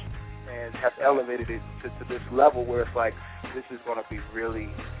much and have elevated it to this level where it's like, this is going to be really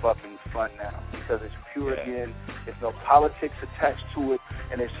fucking fun now because it's pure again. There's no politics attached to it,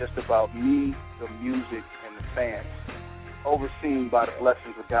 and it's just about me, the music, and the fans, overseen by the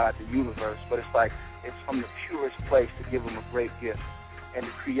blessings of God, the universe. But it's like, it's from the purest place to give them a great gift and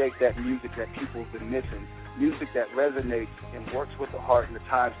to create that music that people have been missing, music that resonates and works with the heart in the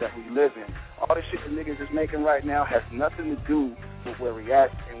times that we live in. All the shit the niggas is making right now has nothing to do with where we at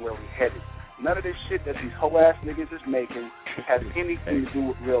and where we headed. None of this shit that these hoe-ass niggas is making has anything to do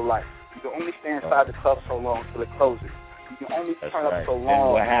with real life. You can only stay inside the club so long till it closes. You can only turn up so long.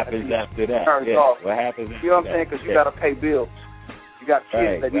 And what happens after that? Off. What happens after that? You know what I'm saying? Because you got to pay bills. You got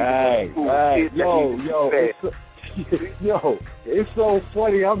kids that need to go to school. Kids that need to be fed. Yo, it's so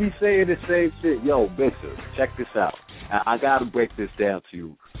funny. I'll be saying the same shit. Yo, Bishop, check this out. I got to break this down to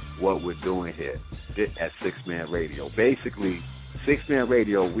you, what we're doing here at 6-Man Radio. Basically, 6-Man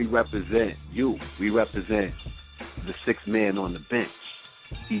Radio, we represent you. We represent the 6th man on the bench.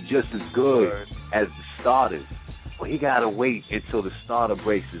 He's just as good as the starters, but he got to wait until the starter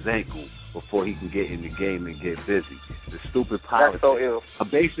breaks his ankle before he can get in the game and get busy. The stupid politics. That's so ill.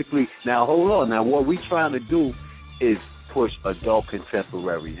 Basically, now hold on. Now what we trying to do is push adult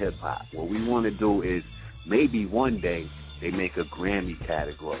contemporary hip-hop. What we want to do is maybe one day they make a Grammy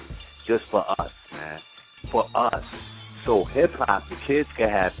category just for us, man. For us. So hip-hop, the kids can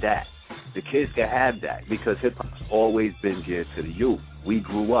have that. The kids can have that because hip-hop's always been geared to the youth. We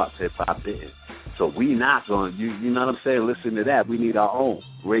grew up, hip-hop didn't. So we not going, you know what I'm saying? Listen to that. We need our own.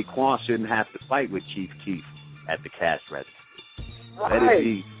 Raekwon shouldn't have to fight with Chief Keef at the cash register.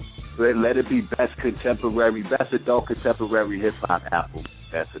 Right. Let it be best adult contemporary hip-hop album,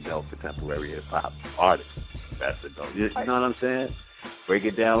 best adult contemporary hip-hop artist, best adult. You know what I'm saying? Break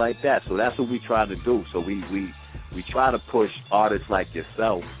it down like that. So that's what we try to do. So we try to push artists like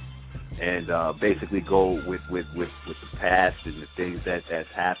yourself and basically go with the past and the things that's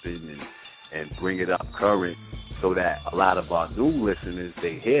happened and bring it up current so that a lot of our new listeners,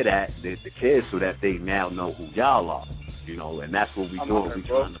 they hear that, the kids, so that they now know who y'all are. You know, and that's what we doing. We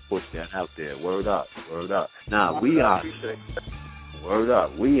trying to push that out there. Word up. Nah, we on it. Word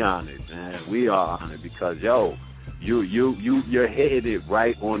up. We on it, man. We are on it because you're hitting it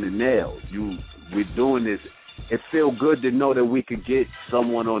right on the nail. We're doing this. It feels good to know that we could get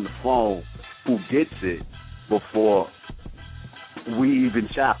someone on the phone who gets it before we even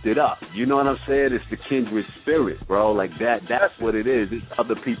chopped it up. You know what I'm saying? It's the kindred spirit, bro. Like that's what it is. There's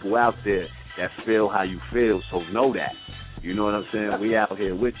other people out there that feel how you feel, so know that. You know what I'm saying? We out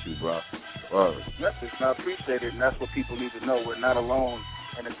here with you, bro. I appreciate it, and that's what people need to know. We're not alone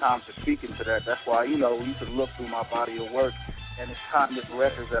in the times of speaking to that. That's why, you can look through my body of work, and it's timeless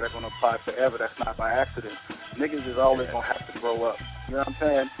records that are going to apply forever. That's not by accident. Niggas is always going to have to grow up. You know what I'm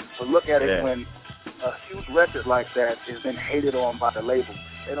saying? But look at it when a huge record like that has been hated on by the label.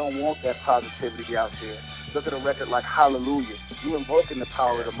 They don't want that positivity out there. Look at a record like Hallelujah. You invoking the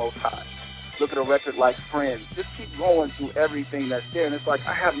power of the Most High. Look at a record like Friends. Just keep going through everything that's there. And it's like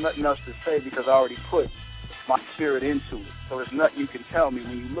I have nothing else to say because I already put my spirit into it. So there's nothing you can tell me.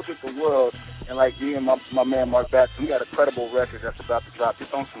 When you look at the world, and like me and my man Mark Batson, we got a credible record that's about to drop. It's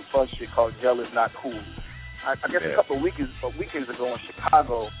on some fun shit called Gel Is Not Cool. I guess a couple of weekends ago in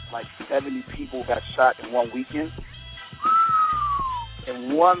Chicago, like 70 people got shot in one weekend.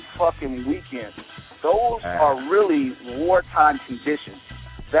 In one fucking weekend. Those are really wartime conditions.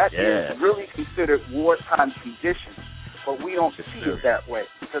 That is really considered wartime conditions. But we don't see it that way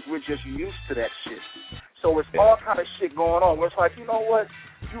because we're just used to that shit. So it's all kind of shit going on where it's like, you know what?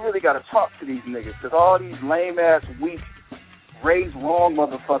 You really got to talk to these niggas because all these lame-ass, weak, raised wrong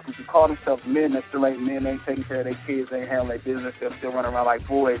motherfuckers who call themselves men that still ain't men, ain't taking care of their kids, ain't handling their business, they're still running around like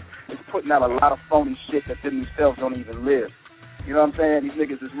boys, is putting out a lot of phony shit that them themselves don't even live. You know what I'm saying? These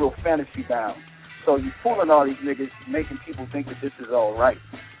niggas is real fantasy bound. So you fooling all these niggas, making people think that this is all right.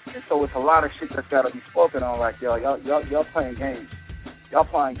 And so it's a lot of shit that's got to be spoken on like, y'all playing games. Y'all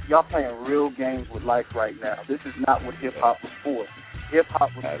playing real games with life right now. This is not what hip-hop was for. Hip-hop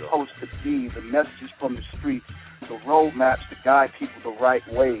was supposed to be the messages from the streets, the roadmaps to guide people the right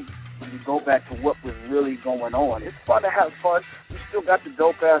way. You go back to what was really going on. It's fun to have fun. We still got the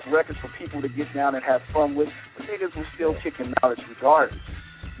dope-ass records for people to get down and have fun with, but niggas will still kicking knowledge regardless.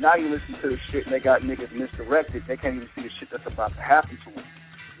 Now you listen to the shit and they got niggas misdirected. They can't even see the shit that's about to happen to them.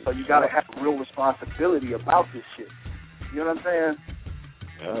 So you got to have real responsibility about this shit. You know what I'm saying?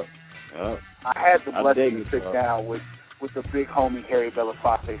 I had the blessing to sit down with the big homie Harry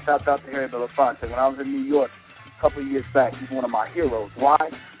Belafonte. Shout out to Harry Belafonte. When I was in New York a couple of years back, he's one of my heroes. Why?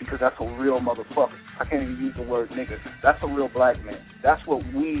 Because that's a real motherfucker. I can't even use the word nigga. That's a real black man. That's what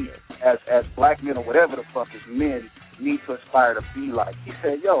we, as black men or whatever the fuck as men, need to aspire to be like. He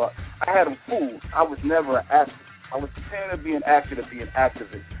said, yo, I had him fooled. I was never an actor. I was pretending to be an actor to be an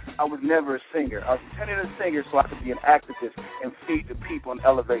activist. I was never a singer. I was pretending to be a singer so I could be an activist and feed the people and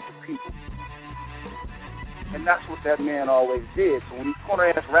elevate the people. And that's what that man always did. So when these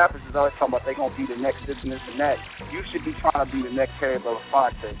corner-ass rappers is always talking about they going to be the next this and this and that, you should be trying to be the next Harry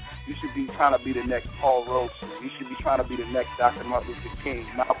Belafonte. You should be trying to be the next Paul Roach. You should be trying to be the next Dr. Martin Luther King,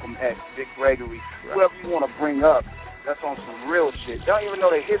 Malcolm X, Dick Gregory, whoever you want to bring up that's on some real shit. They don't even know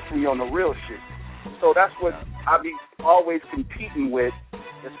their history on the real shit. So that's what I be always competing with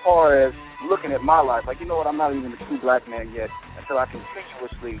as far as looking at my life. Like, you know what, I'm not even a true black man yet until I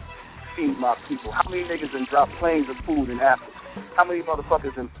continuously feed my people. How many niggas done dropped planes of food in Africa? How many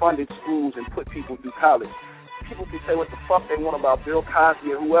motherfuckers done funded schools and put people through college? People can say what the fuck they want about Bill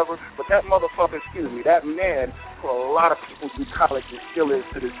Cosby or whoever, but that motherfucker, that man put a lot of people through college and still is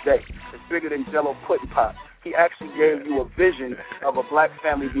to this day. It's bigger than Jell-O pudding pop. He actually gave you a vision of a black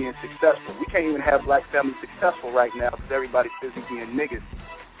family being successful. We can't even have black families successful right now because everybody's busy being niggas.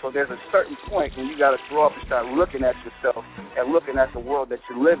 So there's a certain point when you got to grow up and start looking at yourself and looking at the world that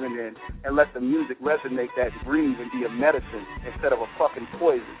you're living in and let the music resonate that breathe and be a medicine instead of a fucking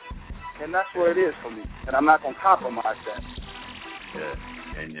poison. And that's where it is for me. And I'm not going to compromise that. Yeah,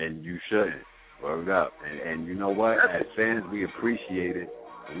 and you shouldn't. Word up. And you know what? As fans, we appreciate it.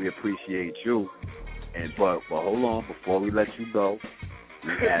 We appreciate you. But hold on, before we let you go,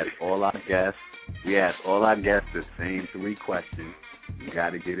 we ask all our guests the same 3 questions. You got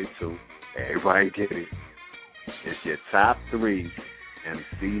to get it too. Everybody get it. It's your top 3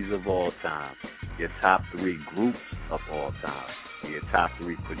 MCs of all time, your top 3 groups of all time, and your top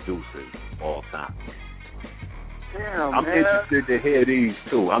 3 producers of all time. Damn, I'm interested to hear these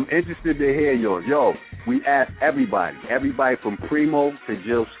too. I'm interested to hear yours. Yo, we asked everybody. Everybody from Primo to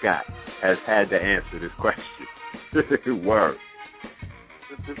Jill Scott has had to answer this question. Word.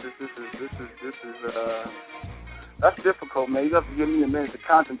 This is that's difficult, man. You have to give me a minute to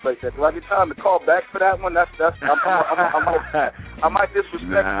contemplate that. Do I get time to call back for that one? I might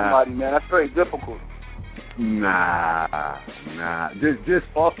disrespect somebody, man. That's very difficult. Nah. Just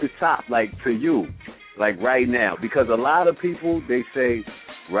off the top, like to you, like right now, because a lot of people they say,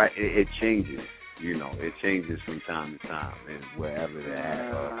 right, it changes. You know, it changes from time to time, and wherever they're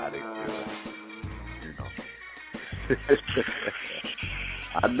at or how they feel. You know.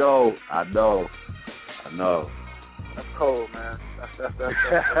 I know. That's cold, man. That's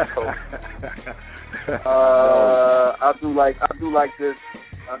cold. I do like this.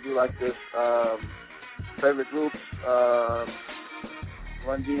 Favorite groups: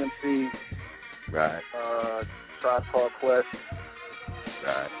 Run DMC, right? Tribe Called Quest,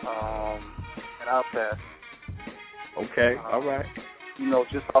 right? And Outkast. Okay, all right. You know,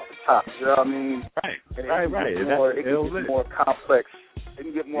 just off the top. You know what I mean? Right. It can get more complex. It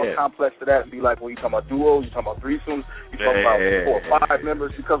can get more complex to that and be like, well, you talking about duos, you talking about threesomes, you talking about 4 or 5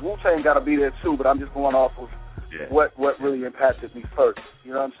 members, because Wu-Tang got to be there too, but I'm just going off of what really impacted me first.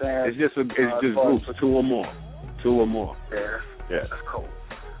 You know what I'm saying? It's just groups, 2 or more. Yeah. That's cool.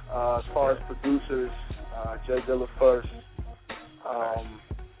 As far as producers, Jay Dilla first,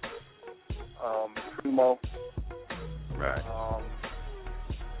 Primo, Right.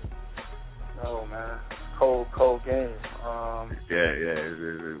 No, man. Cold game.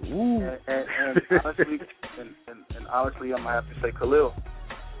 Woo. And honestly, I'm gonna have to say Khalil.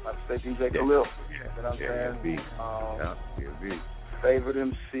 I have to say DJ Khalil. You know what I'm saying? Favorite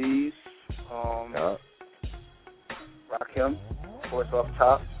MCs. Rakim, of course, off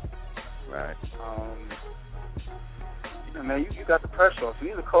top. Right. Man, you got the pressure on. So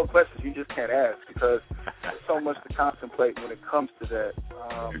these are cold questions you just can't ask because there's so much to contemplate when it comes to that.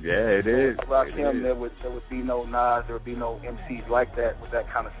 It is. Rakim, there would be no Nas, there would be no MCs like that with that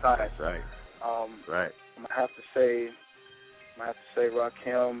kind of science. Right. Right. I'm gonna have to say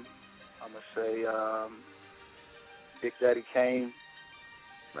Rakim. I'm gonna say Big Daddy Kane.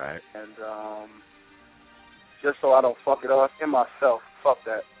 Right. And just so I don't fuck it up in myself, fuck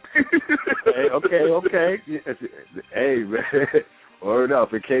that. Okay. Hey, man. Word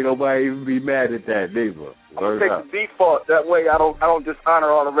up. And can't nobody even be mad at that, neither. I'm gonna take the default. That way I don't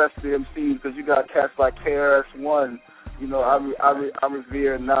dishonor all the rest of the MCs because you got cats like KRS-One. You know, I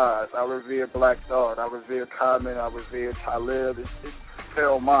revere Nas. I revere Black Thought. I revere Common. I revere Talib. It's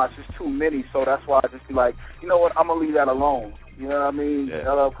Pharoah Monch. It's too many, so that's why I just be like, you know what? I'm gonna leave that alone. You know what I mean?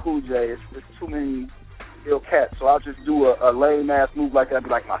 LL Cool J. It's too many ill cats, so I'll just do a lame ass move like that. And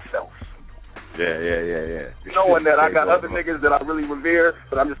be like myself. Yeah. Knowing that I got other niggas that I really revere,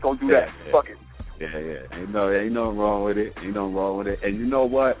 but I'm just gonna do that. Fuck it. Yeah. Ain't nothing wrong with it. And you know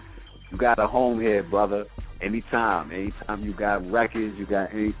what? You got a home here, brother. Anytime you got records, you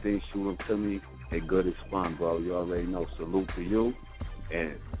got anything, shoot them to me. They good as fun, bro. You already know. Salute to you.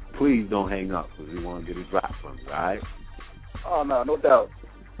 And please don't hang up because we want to get a drop from you, all right? Oh, no doubt.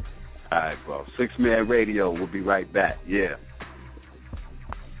 All right, bro. 6-Man Radio. We'll be right back. Yeah.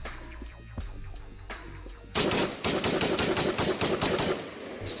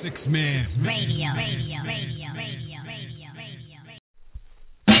 Six-Man Radio.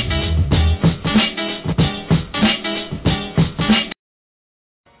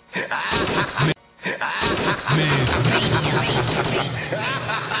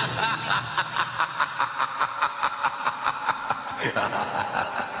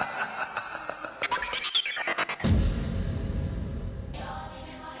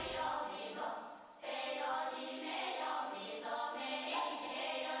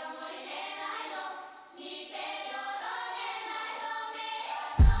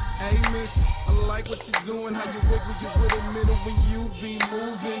 Hey, miss, I like what you're doing, how you wiggle your with a middle when you be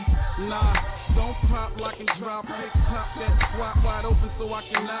moving. Nah, don't pop, lock and drop, pick, pop that squat wide open so I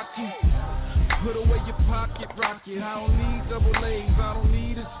can knock you. Put away your pocket rocket, I don't need double A's, I don't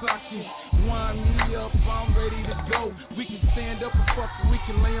need a socket. Wind me up, I'm ready to go. We can stand up and fuck, we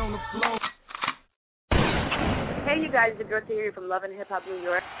can lay on the floor. Hey, you guys, the girl here from Love and Hip Hop New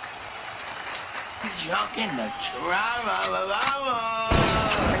York. Joking the trauma.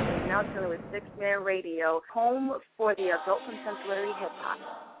 Now chilling with 6-Man Radio, home for the adult contemporary hip hop.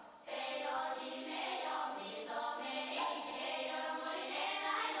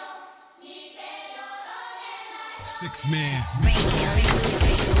 Six-Man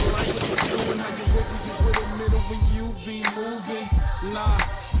Nah,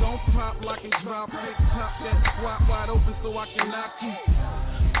 don't pop, lock and drop, pick, pop that squat wide open so I can knock you.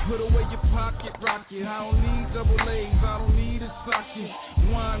 Put away your pocket rocket, I don't need double A's, I don't need a socket.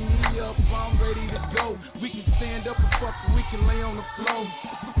 Wind me up, I'm ready to go. We can stand up and fuck, we can lay on the floor.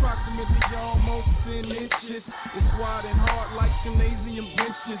 It's approximately almost 10 inches. It's wide and hard like gymnasium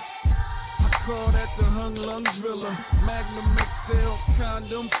benches. I call that the hung lung driller. Magnum XL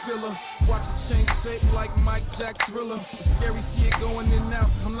condom filler. Watch it change shape like Mike Jack Thriller. Scary shit going in and out,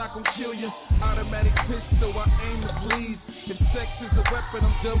 I'm not gonna kill you. Automatic pistol, I aim to please. If sex is a weapon,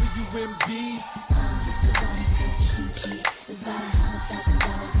 I'm WMD.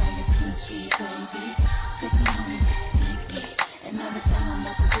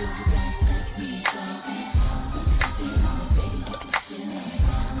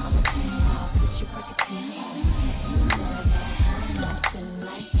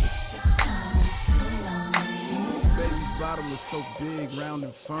 Baby's bottom was so big, round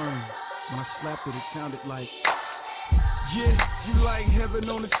and firm. When I slapped it, it sounded like, yeah, you like heaven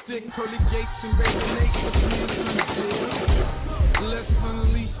on a stick, pearly gates and resonate with me in the deal. Let's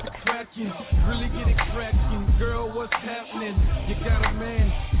unleash the cracking, really get it cracking. Girl, what's happening? You got a man,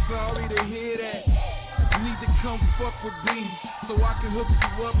 sorry to hear that. You need to come fuck with me, so I can hook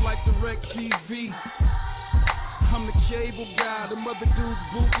you up like Direct TV. I'm the cable guy, the mother dude's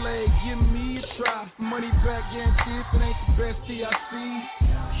bootleg, give me a try. Money back guarantee if it ain't the best DIC.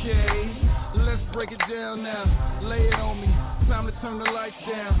 Okay, let's break it down now, lay it on me, time to turn the lights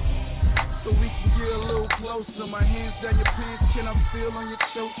down. so we can get a little closer. My hands down your pants, can I feel on your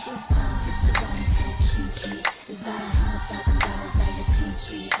shoulder? It's the body so kinky. It's about $100,000 by your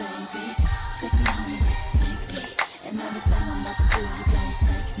pinky, baby. Take me home and take me. And everything I'm about to do, you gon'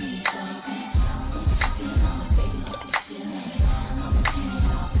 take me, baby. So what you feel on, baby, what you feeling? I'm a king,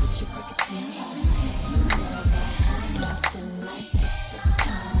 I'll put your record in. You know that I'm not tonight. It's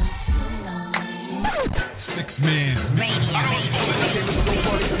time to feel on me. 6-Man Radio.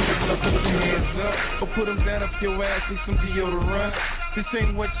 Put your hands up, or put them down if your ass needs some deodorant. This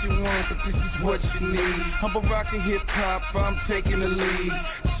ain't what you want, but this is what you need. I'm a rockin' hip-hop, I'm taking the lead.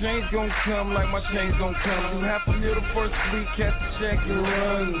 Chains gon' come like my chains gon' come. You have a little first week, catch the check and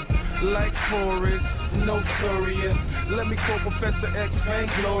run. Like Forrest, no Furious. Let me call Professor X,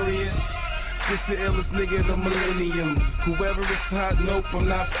 Vainglorious. This the illest nigga in the millennium. Whoever is hot, nope, I'm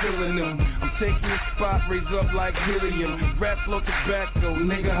not feeling them. I'm taking a spot, raise up like helium. Rap flow tobacco,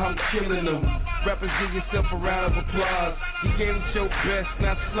 nigga, I'm killing them. Rappers, give yourself a round of applause. You gave it your best,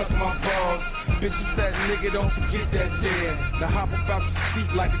 not suck my balls. Bitches, that nigga, don't forget that dare. Now hop about your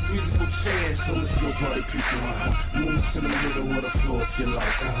seat like it's musical chairs. So let's go party people, Move to the middle of the floor if you like,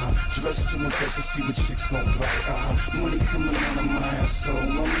 Dress to my best to see what chicks gon' bite, Money coming out of my asshole.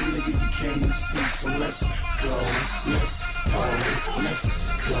 Money, nigga, you can't even see. So let's go, let's party, let's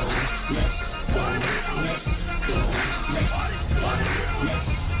go, let's party, let's go, let's party, let's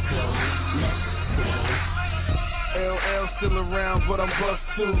go, let's go. LL still around, but I'm bust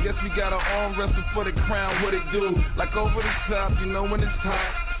too. Guess we got our arm wrestle for the crown, what it do? Like over the top, you know when it's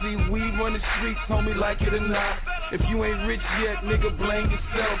hot. See, we run the streets, homie, like it or not. If you ain't rich yet, nigga, blame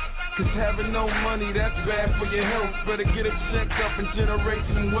yourself. Cause having no money, that's bad for your health. Better get it checked up and generate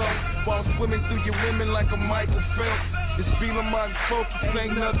some wealth. While swimming through your women like a Michael Phelps. This feeling my focus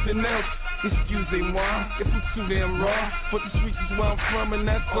ain't nothing else. Excusez-moi, if I'm too damn raw. But the streets is where I'm from and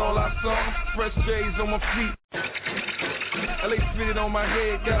that's all I saw. Fresh J's on my feet. LA fitted on my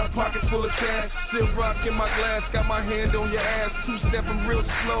head, got a pocket full of cash. Still rocking my glass, got my hand on your ass. Two-stepping real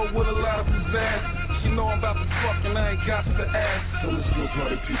slow with a lot of pizzazz. You know I'm about to fuck and I ain't got to ask. So let's go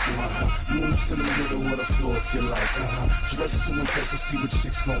party people, Move to the middle of the floor if you like, Dress to impress to see what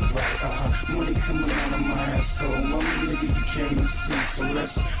chicks gon' bite, Money coming out of my asshole. Money, nigga, you can't even see. So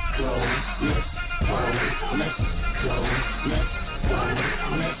let's go, let's party, let's go, let's party,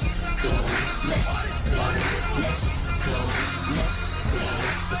 let's go, let's party, let's go, let's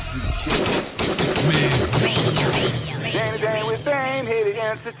Day with fame, here to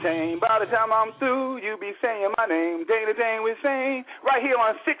entertain. By the time I'm through, you be saying my name. Day to day with fame, right here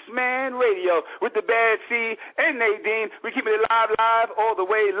on 6-Man Radio with the Bad Seed and Nadine. We keep it live, all the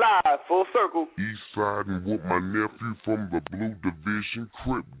way live, full circle. East siding with my nephew from the Blue Division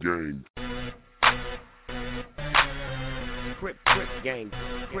Crip Gang. Crip Gang.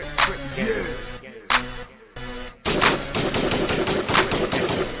 Crip Gang. Yeah.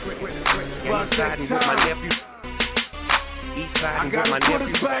 East siding with my nephew. East siding with my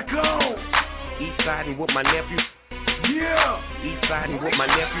nephew. Back on. East siding with my nephew. Yeah. East siding with my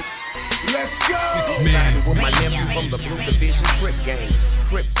nephew. Let's go. East siding with my nephew from the Blue Division Crip Gang.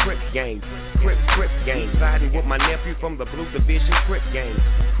 Crip Gang. Crip Gang. Siding with my nephew from the Blue Division Crip Gang.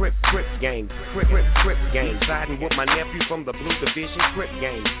 Crip Gang. Crip Gang. Siding with my nephew from the Blue Division Crip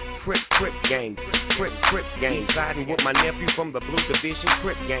Gang. Crip Gang. Crip Gang. Siding with my nephew from the Blue Division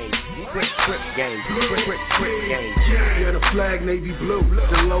Crip Gang. Crip Gang. Crip Gang. Yeah, the flag navy blue,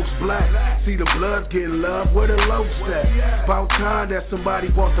 the lokes black. See the blood getting love, where the lokes at? About time that somebody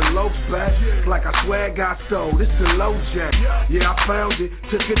bought the lokes back. Like I swear got stole, this the low jack. Yeah, I found it,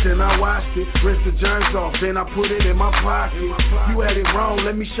 took it, then I washed it. Rinsed the germs off, then I put it in my pocket. You had it wrong,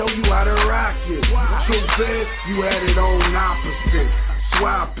 let me show you how to rock it. Truth is, you had it on opposite.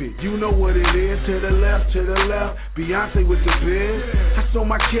 Swap it, you know what it is. To the left, Beyonce with the biz. That's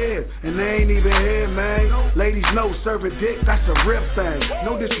on my kids, and they ain't even here, man. Ladies know serving dick, that's a real thing.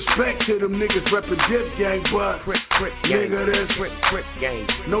 No disrespect to them niggas reppin' dip gang, but nigga, this Crip Gang.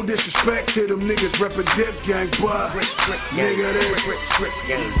 No disrespect to them niggas reppin' dip gang, but nigga, this Crip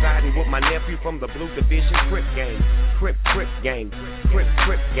Gang. Siding with my nephew from the Blue Division Crip Gang. Crip Gang. Crip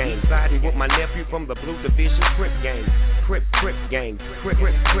Gang. Siding with my nephew from the Blue Division Crip Gang. Crip Gang. Crip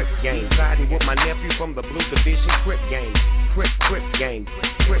Gang. Siding with my nephew from the Blue Division Crip Gang. Crip Gang.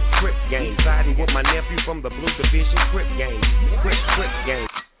 Crip Gang. Siding with my nephew from the Blue Division Crip Gang. Crip Gang.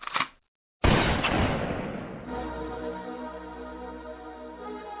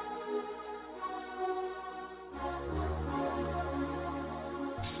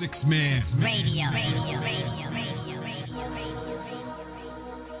 Six-Man Radio.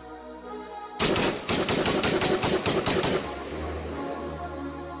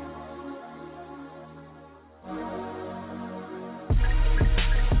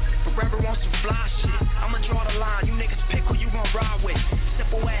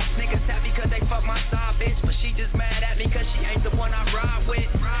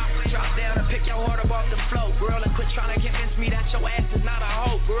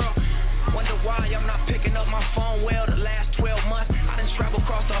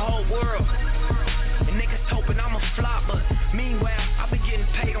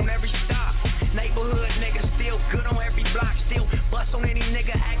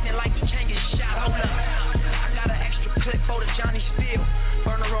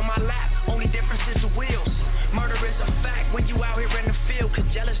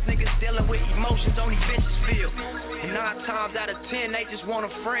 times out of 10, they just want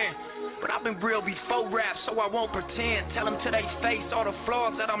a friend. But I've been real before rap, so I won't pretend. Tell them to they face all the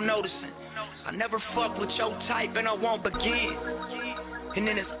flaws that I'm noticing. I never fuck with your type and I won't begin. And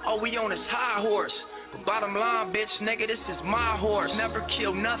then it's, oh, we on this high horse. But bottom line, bitch, nigga, this is my horse. Never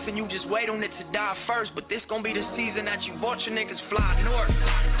kill nothing, you just wait on it to die first. But this gon' be the season that you watch your niggas fly north.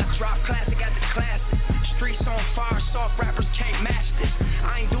 I drop classic after classic. Streets on fire, soft rappers can't match this.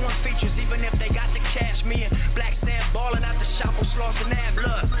 I ain't doing features even if they got the cash. Me and Black Sam ballin' out the shop on Slauson Ave.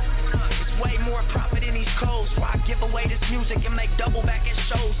 Look, it's way more profit in these clothes, so I give away this music and make double back at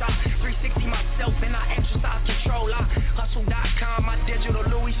shows. I 360 myself and I exercise control. I hustle.com, my digital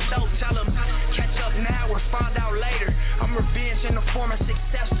Louis Stoke. Tell them, catch up now or find out later. I'm revenge in the form of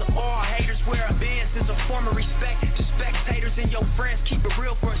success to all haters. Where a Benz is a form of respect to spectators and your friends. Keep it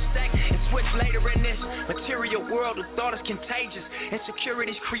real for a sec and switch later in this material world. The thought is contagious.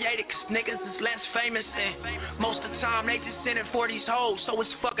 Insecurities created cause niggas is less famous. And most of the time they just send it for these hoes. So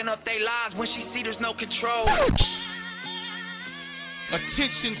it's fucking up their lives when she see there's no control.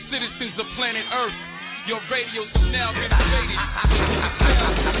 Attention citizens of planet Earth. Your radios have now been invaded.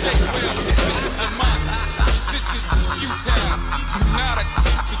 Bishop Lamont. This is futile. Do not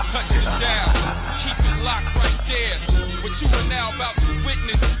attempt to touch it down. Keep it locked right there. What you are now about to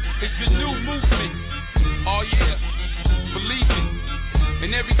witness is the new movement. Oh yeah, believe it.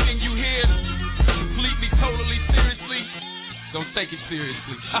 And everything you hear, completely, totally, seriously, don't take it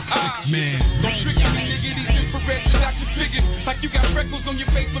seriously. Man. Don't trick me, nigga. These infrared action figures. Like you got freckles on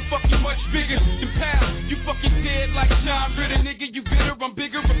your face, but fucking much bigger than pal. You fucking dead like John Ritter, nigga. You bitter, I'm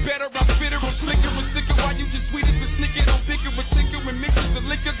bigger, but better, I'm fitter, I'm slicker, and sicker. Why you just sweet as a snicker? Don't bicker, but sicker, and mixes the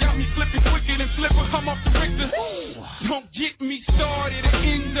liquor. Got me flipping quicker than flipper. I'm off the Richter. Don't get me started. I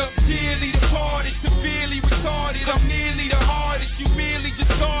end up dearly departed, severely retarded. I'm nearly the hardest. You merely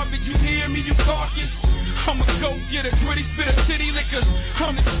just garbage. You hear me? You talking? I'm a go-getter, gritty spitter, titty liquor.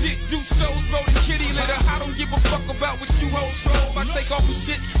 I'm the shit, do shows, rolling kitty litter. I don't give a fuck about what you hoes drove. I take off the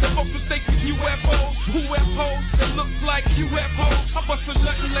shit that folks mistake for UFOs. UFOs that look like UFOs. I bust a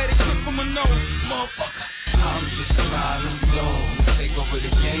nut and let it clip from a nose, motherfucker. I'm just trying to blow. Take over the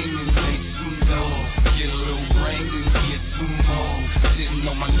game and make some dough. Get a little brain and get some more. Didn't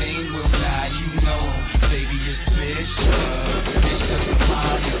know my name, well now you know. Baby, it's Bishop. Bishop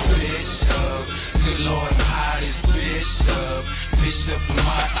Lamont is Bishop. Good Lord, hide is Bishop. Bishop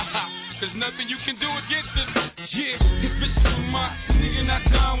Lamont. There's nothing you can do against it. Yeah, it's Bishop Lamont, nigga, not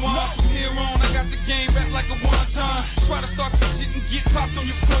John Wall. From here on, I got the game back like a one-time. Try to start some shit and get popped on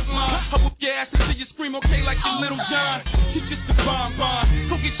your front line. I whoop your ass until you scream okay like your little John. You just a bonbon,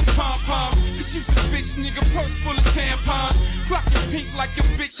 go get your pom-pom. Cause you a bitch, nigga, purse full of tampons. Clocking pink like your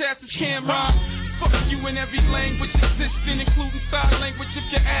bitch ass is Cameron. Fuck you in every language existing, including sign language if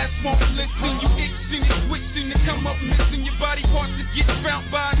your ass won't listen. You itching and twitching to come up missing. Your body parts to get found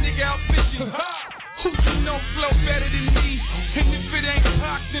by a nigga out fishing. Who you know flow better than me? And if it ain't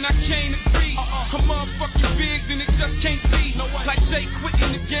Pac, then I can't agree. I'm motherfucking big and it just can't be. Like Jay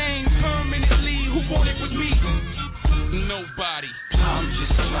quitting the game permanently. Who want it with me? Nobody. I'm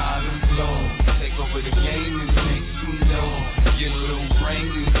just trying to blow. Take over the game and make some dough. Get a little brain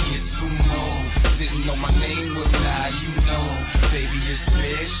and get some more. Didn't know my name, well now you know. Baby, it's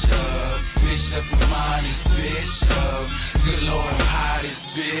Bishop. Bishop Lamont is Bishop. Good Lord, hide is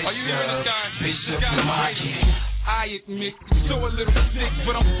Bishop. Are you hearing this guy? Bishop Lamont. I admit, so a little sick,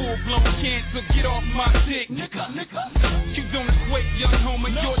 but I'm full-blown cancer. Get off my dick, nigga. You don't equate, young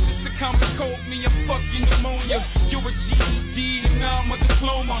homer. You're just a common cold. Me, I'm fucking pneumonia. You're a GED and I'm a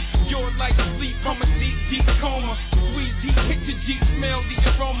diploma. You're like sleep, I'm a deep, deep coma. Sweet heat, hit the Jeep, smell the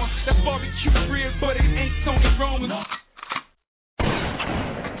aroma. That barbecue rib, but it ain't Tony Roman.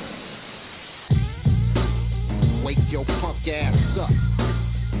 Wake your punk ass up.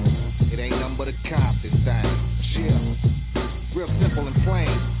 It ain't nothing but a cop this time. Chill. Real simple and plain.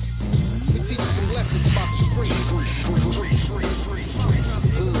 We teach you some lessons about the street.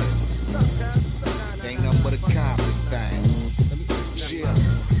 Good. It ain't nothing but a cop this time. Chill.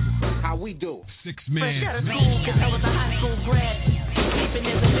 How we do? 6 Man. Fresh out of school, cause I was a high school grad.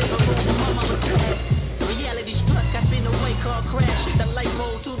 Sleeping in the living room, my mama was glad. Reality struck, I seen a white car crash. The light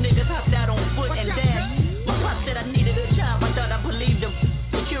rolled, 2 niggas hopped out on foot and dashed. My pop said I needed a job, I thought I believed him.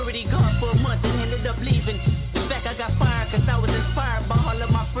 Security guard for a month and ended up leaving. In fact, I got fired cause I was inspired by all of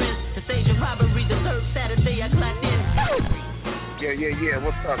my friends to stage a robbery the third Saturday I clocked in. Yeah,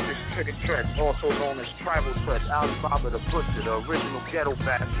 what's up? This is Trigger Trex, also known as Tribal Trex, Alibaba the Butcher, the original ghetto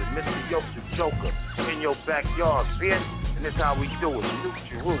bastard, Mr. Yoke the Joker, in your backyard, bitch. And And that's how we do it.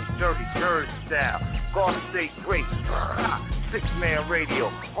 Neutral Root, Dirty Bird style. Garden State Great. 6-Man Radio,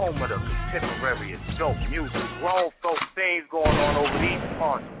 home of the contemporary adult music. Grown folk things going on over these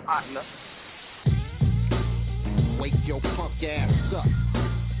parts of Partner. Wake your punk ass up.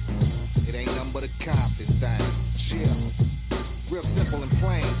 It ain't nothing but a Compton thing. Chill. Real simple and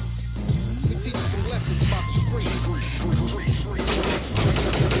plain. To teach you some lessons about the street.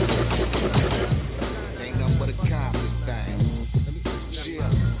 It ain't nothing but a Compton thing.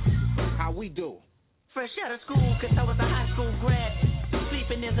 Chill. How we do? Fresh out of school, cause I was a high school grad.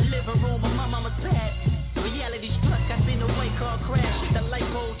 Sleeping in the living room of my mama's pad. Reality struck, I seen a white car crash. The light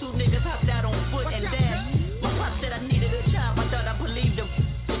pole, 2 niggas hopped out on foot and dashed. My pop said I needed a job, I thought I believed him.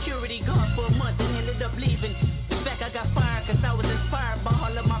 Security guard for a month and ended up leaving. In fact, I got fired cause I was inspired by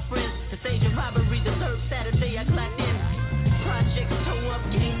all of my friends. To stage a robbery, the third Saturday I clocked in. Projects toe up,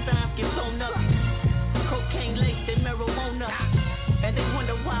 gang signs get sewn up. Cocaine laced and marijuana. And they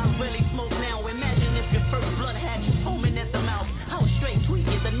wonder why I really smoke now. Imagine if your first blood had you foaming at the mouth. I was straight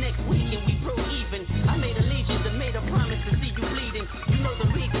tweaking the next week and we broke even. I made allegiance and made a promise to see you bleeding. You know the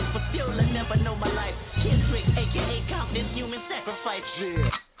reasons, but still I never know my life. Kid trick, aka confidence, human sacrifice.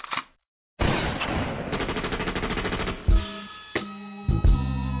 Yeah.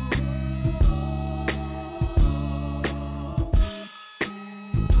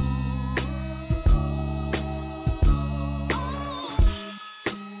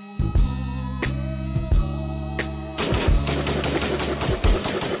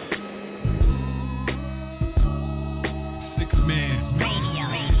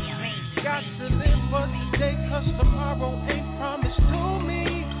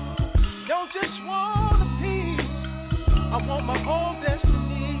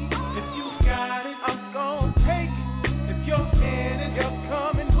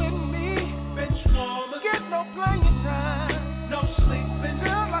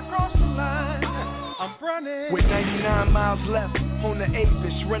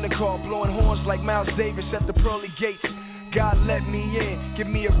 At the pearly gates, God let me in. Give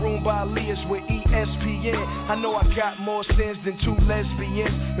me a room by Leah's with ESPN. I know I got more sins than 2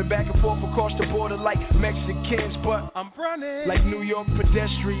 lesbians. Been back and forth across the border like Mexicans, but I'm running like New York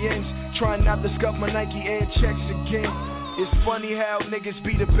pedestrians. Trying not to scuff my Nike Air checks again. It's funny how niggas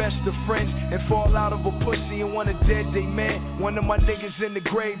be the best of friends and fall out of a pussy and want a dead day man. One of my niggas in the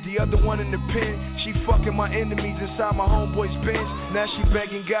grave, the other one in the pen. She fucking my enemies inside my homeboy's Benz. Now she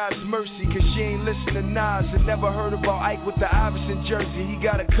begging God's mercy cause she ain't listen to Nas and never heard about Ike with the Iverson jersey. He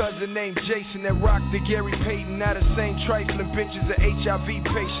got a cousin named Jason that rocked the Gary Payton. Now the same trifling bitches a HIV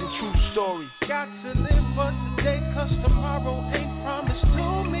patient. True story. Got to live for today cause tomorrow ain't promised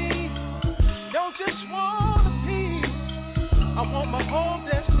to me. Don't just want a piece, I want my whole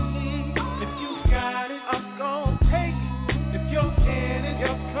destiny. If you got it, I'm gon' take it. If you're in it,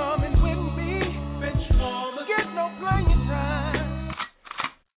 you're coming with me. Bitch, wanna get no playing time.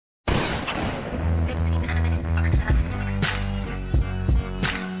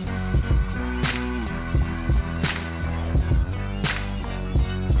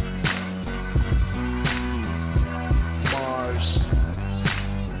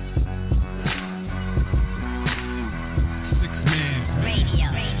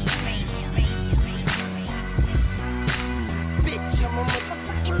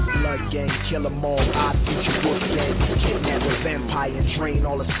 Gang, kill 'em all, I future wolf gang. Kidnap a vampire and drain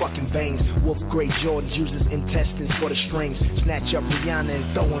all his fucking veins. Wolf Grey Jordan uses intestines for the strings. Snatch up Rihanna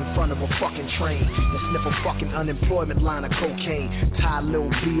and throw in front of a fucking train. And sniff a fucking unemployment line of cocaine. Tie Lil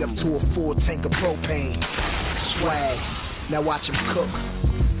B up to a full tank of propane. Swag, now watch him cook.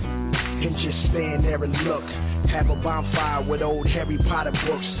 And just stand there and look. Have a bonfire with old Harry Potter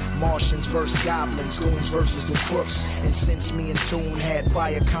books. Martians versus goblins, goons versus the crooks. And since me and Toon had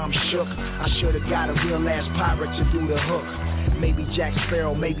Viacom shook, I should've got a real ass pirate to do the hook. Maybe Jack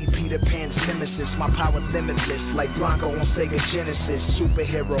Sparrow, maybe Peter Pan's nemesis. My power limitless, like Blanco on Sega Genesis.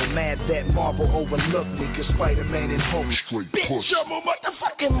 Superhero, mad that Marvel overlooked me, cause Spider-Man and Hulk straight bitch, push. I'm a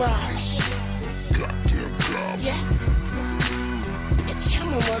motherfucking mouse. Goddamn job. Yeah. Bitch,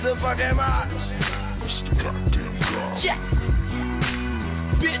 I'm a motherfucking mouse. Goddamn job. Yeah.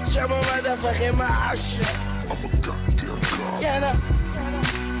 Bitch, I'm a motherfucking mouse. I'm a goddamn job. Yeah, no.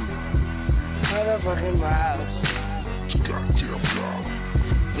 Motherfucking mouse. Goddamn job.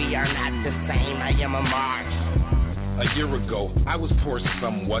 We are not the same, I am a Mars. A year ago, I was poor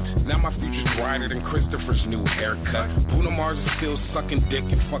somewhat. Now my future's brighter than Christopher's new haircut. Bruno Mars is still sucking dick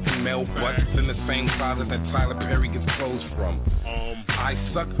and fucking male butts in the same closet that Tyler Perry gets clothes from. I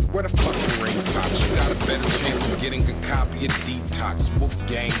suck. Where the fucking ring tops? You got a better chance of getting a copy of Detox. Wolf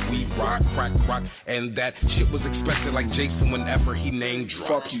Gang, we rock, crack rock, and that shit was expected like Jason whenever he named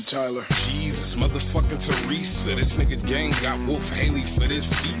drop. Fuck you, Tyler. Jesus, motherfucking Teresa. This nigga gang got Wolf Haley for this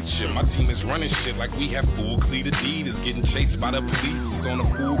feature. My team is running shit like we have full cleat Adidas. Getting chased by the police on a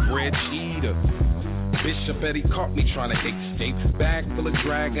full bred cheetah. Bishop Eddie caught me trying to escape. Bag full of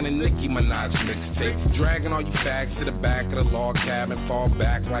dragon and Nicki Minaj mixtape. Dragging all you fags to the back of the log cabin. Fall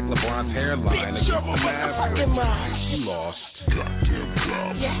back like LeBron's hairline. Bitch, your motherfucking mind. You lost.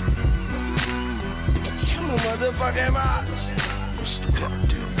 Yeah. Come on, motherfucking mind.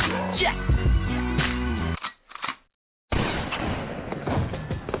 Yeah.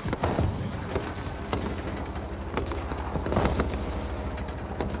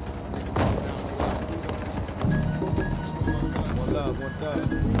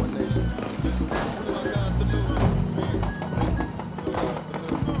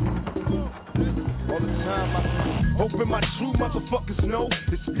 Hoping my true motherfuckers know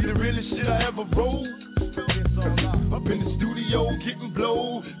this be the realest shit I ever wrote. Up in the studio getting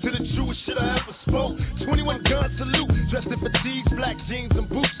blowed to the truest shit I ever spoke. 21 gun salute, dressed in fatigues, black jeans and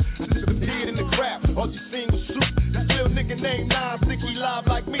boots. Disappeared in the crowd, all you seen was soup. This little nigga named Nas think he live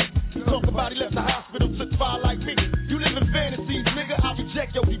like me. Talk about he left the hospital, took fire like me. You live in fantasies, nigga, I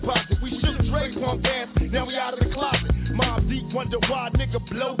reject your deposit. We shook Dre's punk ass, now we out of the closet. Mob deep, wonder why nigga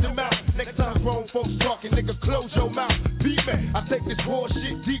blow them out. Next time grown folks talking, nigga, close your mouth. Beat me, I take this war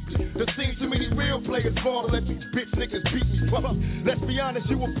shit deeply. There seems too many real players fall to let these bitch niggas beat me. Let's be honest,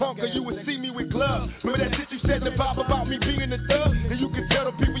 you a punk or you would see me with gloves. Remember that shit you said to Bob about me being a thug? And you can tell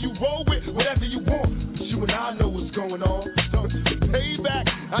the people you roll with whatever you want. But you and I know what's going on. Payback,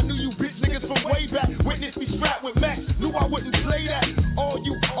 I knew you bitch niggas from way back. Witness me strapped with Max, knew I wouldn't play that. All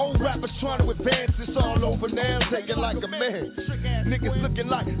you old rappers trying to advance, it's all over now. Take it like a man. Niggas looking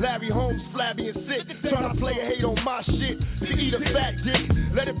like Larry Holmes, flabby and sick. Trying to play a hate on my shit. To eat a fat dick.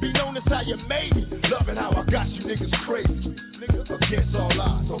 Let it be known as how you made me. Loving how I got you niggas crazy. Against all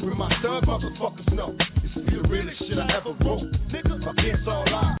odds. Hoping my thug motherfuckers know this be the realest shit I ever wrote. Against all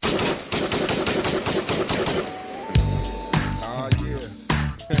odds. Oh yeah.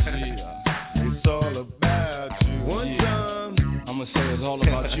 It's all about you. One time. I'ma say it's all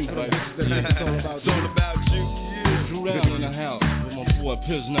about you, baby. It's all about you. Drew down in the house with my boy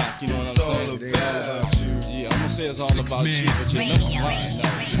Piznok, you know what I'm saying? It's all about you. Yeah, I'ma say it's all about you, but you know I'm right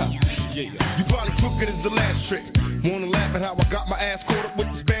now. Yeah. You probably crooked as the last trick. Wanna laugh at how I got my ass caught up with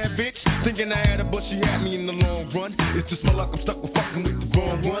this bad bitch? Thinking I had her, but she had me in the long run. It's just my luck, I'm stuck with fucking with the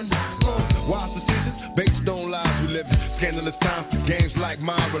wrong one. Wise decisions, based on lies we live in. Scandalous times, games like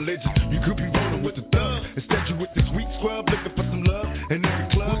my religion. You could be rolling with the thug. Instead you with this weak scrub, looking for some love in every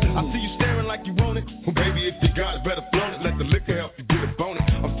club. I see you staring like you want it. Well, baby, if you got it, better flown it. Let the liquor help you get a bonus.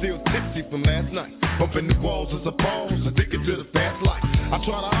 I'm still tipsy from last night. Bumping the walls as a pause, addicted to the fast life. I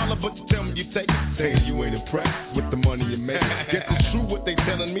try to holler, but you tell me you take it. Saying you ain't impressed with the money you make. Guess it's true what they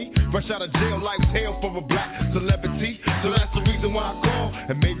telling me. Fresh out of jail, life's hell for a black celebrity. So that's the reason why I call.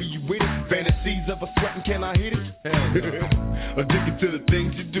 And maybe you with it. Fantasies of a sweating, can I hit it? Addicted to the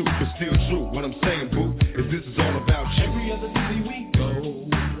things you do, but still true. What I'm saying, boo, is this is all about you. Every other city we go,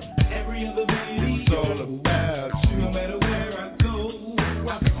 every other video, it's all about you. No matter where I go,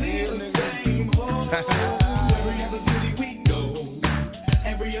 I feel the same hole. Every other city we go,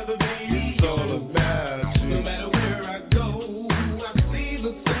 every other video, it's all about you. No matter where I go, I see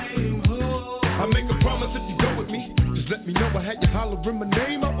the same hole. I make a promise if you go with me, just let me know I had you hollering my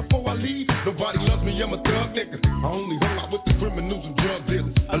name out before I leave. Nobody loves me, I'm a thug nigga. I only hang out with the criminals and drug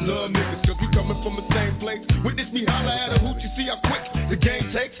dealers. I love niggas cause we coming from the same place. Witness me holler at a hoochie, see how quick the game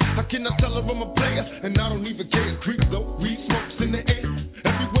takes. How can I tell her I'm a player? And I don't even care. Creep though, weed smokes in the air.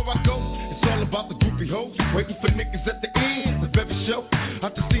 Everywhere I go, it's all about the groupie hoes. Waiting for niggas at the end of every show. I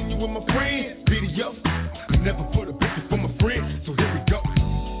just seen you with my friends, video. I never put a bitch for my friends, so here we go.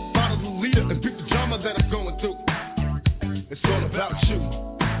 Follow the leader and beat the drama that I'm going through. It's all about you.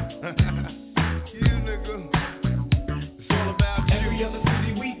 You nigga. It's all about you. Every other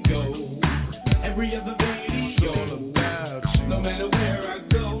city we go, every other video, it's all about you. No matter where I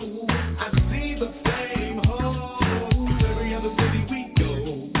go, I see the same hole. Every other city we go,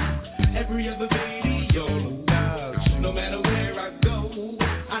 every other video, it's all about you. No matter where I go,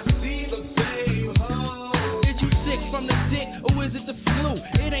 I see the same hole. Is you sick from the dick or is it the flu?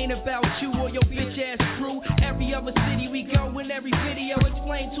 It ain't about you or your bitch ass crew. Every other city we go, in every video,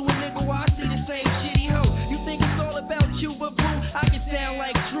 explain to a nigga why I see the same shitty hoe. You think it's all about you, but boo, I can sound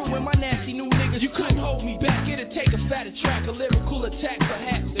like Drew and my nasty new niggas. You couldn't hold me back. It'd take a fatter track, a lyrical attack.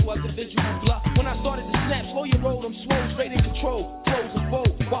 Perhaps it was a visual bluff. When I started to snap, slow your roll, I'm swole, straight in control. Flows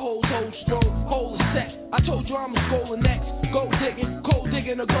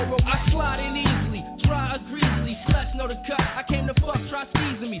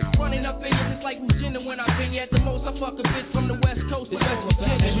fuck a bitch from the West Coast to West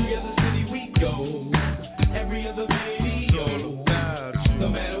Virginia. Every other city we go, every other video, no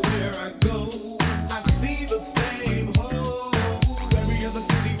matter where I go, I see the same hoe. Every other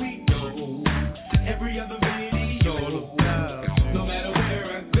city we go, every other video, no matter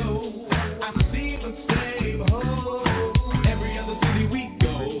where I go, I see the same hoe. Every other city we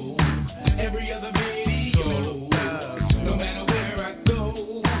go, every other video, no matter where I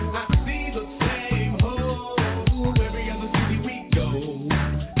go, I see the same hoe. Every other city we go,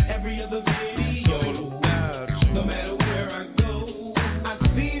 every other video, no matter where I go, I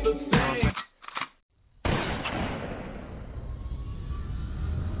see the same.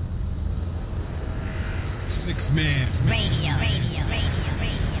 6-Man Radio.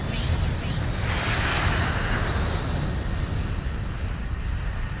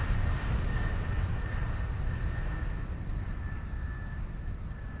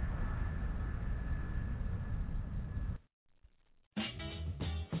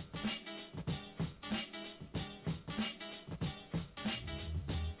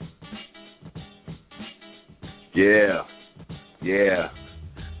 Yeah.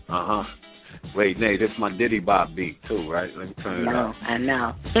 Wait, Nate, this is my Diddy Bop beat too, right? Let me turn it up. I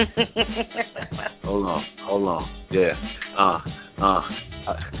know. Hold on. Yeah.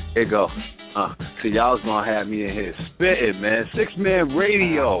 Here you go. So y'all's gonna have me in here spitting, man. 6-Man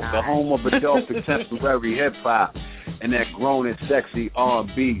Radio, the home of adult contemporary hip hop and that grown and sexy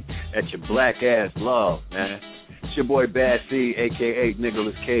R&B that your black ass love, man. It's your boy Bad Seed, aka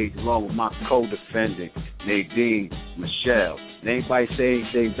Nicolas Cage, along with my co-defendant Nadine Michel. And anybody say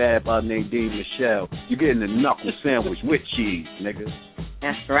anything bad about Nadine Michel, you're getting a knuckle sandwich with cheese, nigga.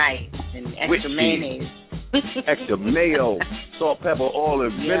 That's right. And extra mayonnaise. Extra mayo, salt, pepper, oil,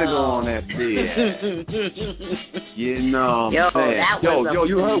 and vinegar on that beer. You know what I'm saying? That was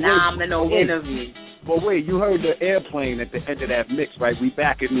a phenomenal interview. But wait, you heard the airplane at the end of that mix, right? We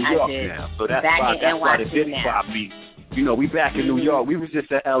back in New York now. So that's why the Diddy Bop beat. You know, we back in New York. We was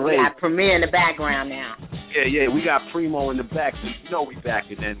just at L.A. We got Premier in the background now. Yeah, we got Primo in the back, so you know we back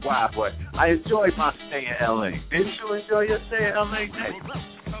in NY. But I enjoyed my stay in L.A. Didn't you enjoy your stay in L.A., Nate?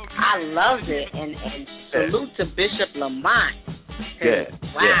 I loved it, and salute to Bishop Lamont.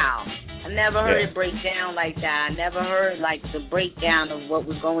 Wow. I never heard it break down like that. I never heard, like, the breakdown of what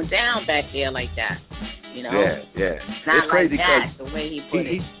was going down back there like that. You know? Yeah. It's not it's crazy like that, the way he put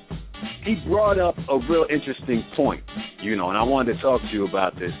it. He brought up a real interesting point, you know, and I wanted to talk to you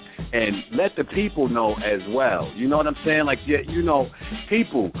about this and let the people know as well. You know what I'm saying? Like, you know,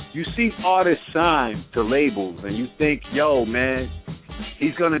 people, you see artists signed to labels and you think, yo, man,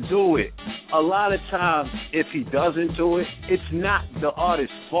 he's going to do it. A lot of times, if he doesn't do it, it's not the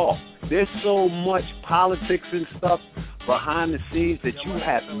artist's fault. There's so much politics and stuff behind the scenes that you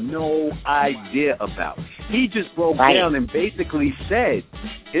have no idea about. He just broke down and basically said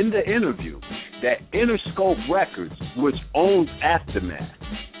in the interview that Interscope Records, which owns Aftermath,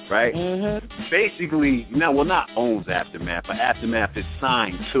 right? Mm-hmm. Basically, not owns Aftermath, but Aftermath is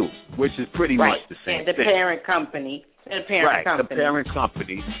signed to, which is pretty much the same thing. The parent company. The parent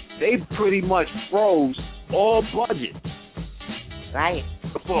company. They pretty much froze all budget. Right.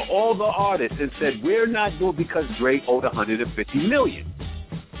 For all the artists and said, we're not doing because Drake owed $150 million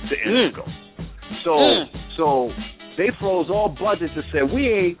to Interscope. So they froze all budgets and said, we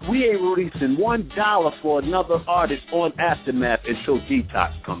ain't releasing $1 for another artist on Aftermath until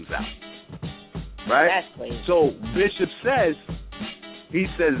Detox comes out. Right? Exactly. So Bishop says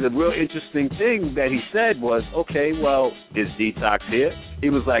a real interesting thing that he said was, okay, well, is Detox here? He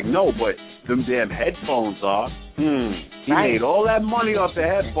was like, no, but them damn headphones are. He made all that money off the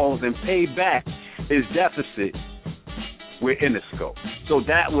headphones and paid back his deficit with Interscope. So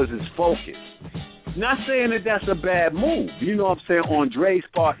that was his focus. Not saying that that's a bad move. You know what I'm saying? On Dre's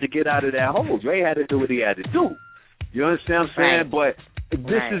part to get out of that hole. Dre had to do what he had to do. You understand what I'm saying? But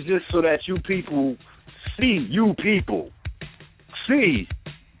this is just so that you people see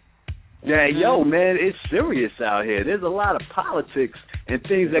that, yo, man, it's serious out here. There's a lot of politics and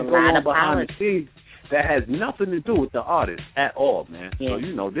things that go on behind the scenes that has nothing to do with the artist at all, man. So,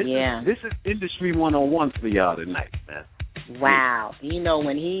 you know, this is industry 101 for y'all tonight, man. Wow. You know,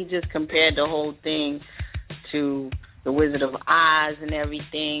 when he just compared the whole thing to the Wizard of Oz and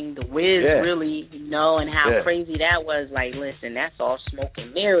everything, the Wiz really, you know, and how crazy that was. Like, listen, that's all smoke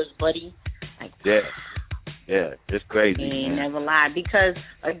and mirrors, buddy. Like, Yeah, it's crazy. He never lied. Because,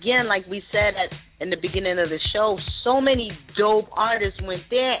 again, like we said in the beginning of the show, so many dope artists went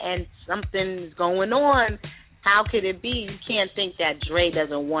there and something's going on. How could it be? You can't think that Dre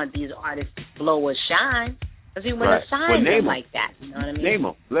doesn't want these artists to blow or shine. Because he wouldn't have signed them like that. You know what I mean? Name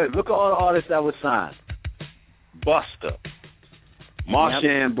them. Look at all the artists that were signed. Buster,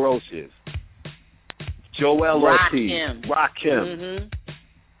 Marsha Ambrosius, Joel Ortiz, Rakim.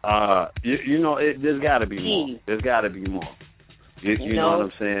 There's got to be more. There's got to be more. You know what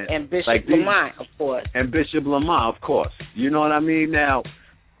I'm saying? And Bishop Lamont, of course. And Bishop Lamont, of course. You know what I mean? Now,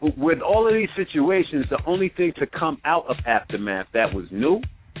 with all of these situations, the only thing to come out of Aftermath that was new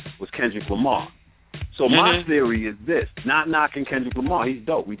was Kendrick Lamar. So my theory is this: not knocking Kendrick Lamar, he's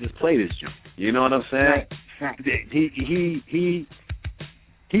dope. We just play this joint. You know what I'm saying? Right.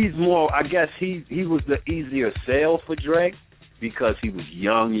 He's more. I guess he was the easier sale for Dre because he was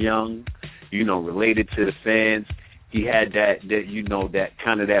young, related to the fans. He had that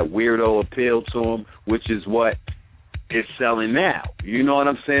kind of that weirdo appeal to him, which is what is selling now. You know what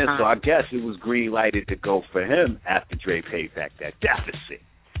I'm saying? So I guess it was green lighted to go for him after Dre paid back that deficit.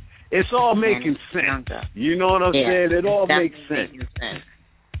 It's all making sense. You know what I'm saying? It all makes sense.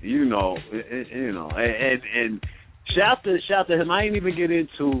 And shout to him. I ain't even get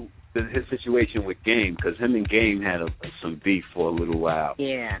into his situation with Game because him and Game had some beef for a little while.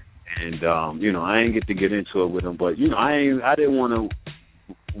 Yeah. And I ain't get into it with him, but I didn't want to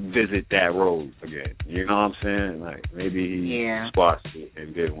visit that road again. You know what I'm saying? Like maybe he sparked it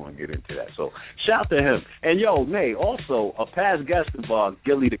and didn't want to get into that. So shout to him. And Nay, also a past guest involved,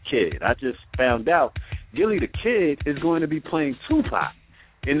 Gilly the Kid. I just found out Gilly the Kid is going to be playing Tupac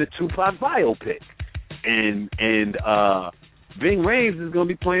in the Tupac biopic, and Ving Rhames is going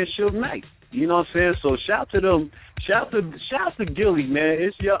to be playing Suge Knight. You know what I'm saying? So shout to them. Shout to Gilly, man.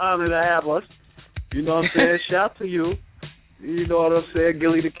 It's your honor to have us. You know what I'm saying? Shout to you. You know what I'm saying?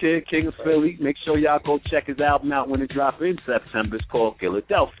 Gilly the Kid, King of Philly. Make sure y'all go check his album out when it drops in September. It's called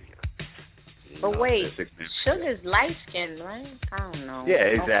Philadelphia. But wait, Sugar's light-skinned, right? I don't know. Yeah,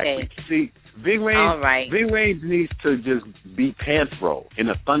 exactly. Okay. See, Ving Rhames needs to just be Panthro in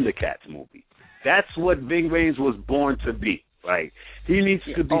a Thundercats movie. That's what Ving Rhames was born to be. Like, he needs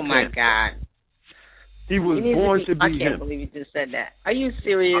to be Oh, my God. He was born to be him. I can't believe you just said that. Are you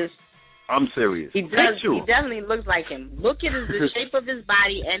serious? I'm serious. He does. He definitely looks like him. Look at the shape of his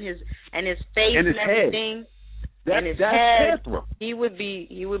body and his face and everything. And his head. Panthro. He would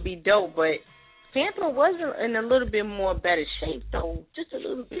be dope, but Panthro was in a little bit more better shape, though. Just a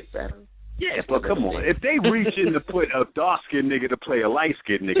little bit better. Yeah, but come on. If they reach in to put a dark-skinned nigga to play a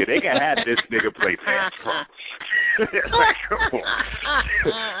light-skinned nigga, they can have this nigga play Panthro.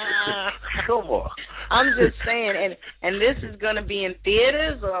 Come on. I'm just saying, and this is going to be in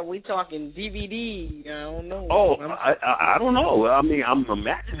theaters, or are we talking DVD? I don't know. Oh, I don't know. I mean, I'm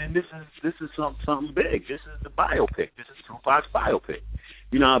imagining this is something big. This is the biopic. This is Tupac's biopic.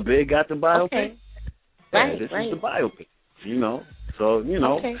 You know how Big got the biopic? Okay. Yeah, this is the biopic. So,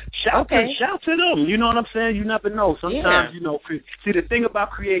 shout to them. You know what I'm saying? You never know. Sometimes, see, the thing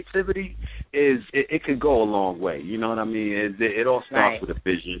about creativity is it can go a long way. You know what I mean? It all starts with a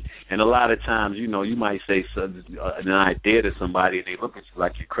vision. And a lot of times, you might say an idea to somebody and they look at you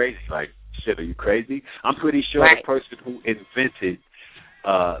like you're crazy. Like, shit, are you crazy? I'm pretty sure the person who invented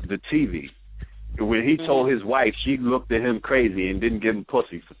the TV, when he told his wife, she looked at him crazy and didn't give him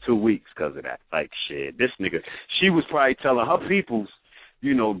pussy for 2 weeks because of that. Like, shit, this nigga. She was probably telling her peoples,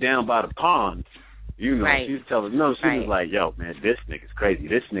 down by the pond, she was telling, was like, yo, man, this nigga's crazy.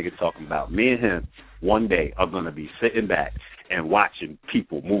 This nigga talking about me and him one day are going to be sitting back and watching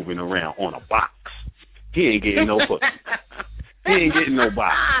people moving around on a box. He ain't getting no pussy. He ain't getting no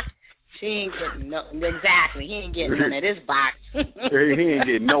box. He ain't getting exactly. He ain't getting none of this box. He ain't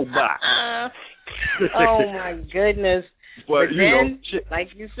getting no box. Oh my goodness! But then, like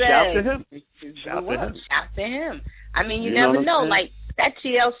you said, shout to him. Shout to him. I mean, you never know. Like that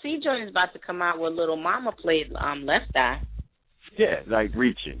TLC joint is about to come out where Little Mama played Left Eye. Yeah, like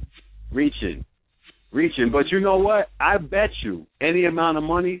reaching. But you know what? I bet you any amount of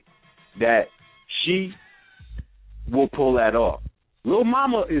money that she will pull that off. Little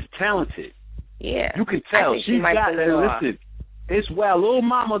Mama is talented. Yeah. You can tell. She's got that. Listen, it's Little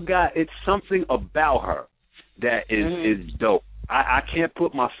Mama it's something about her that is dope. I can't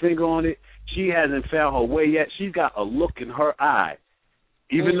put my finger on it. She hasn't found her way yet. She's got a look in her eye.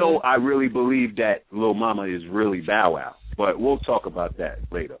 Even though I really believe that Little Mama is really Bow Wow. But we'll talk about that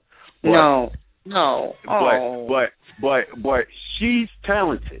later. But, No. But she's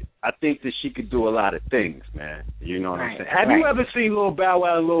talented. I think that she could do a lot of things, man. You know what I'm saying? Have you ever seen Little Bow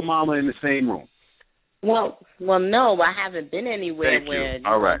Wow and Little Mama in the same room? Well, no, I haven't been anywhere where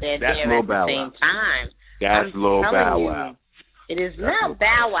they're there at the same time. That's Little Bow Wow. It is not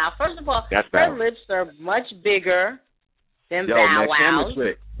Bow Wow. First of all, her lips are much bigger than Bow Wow.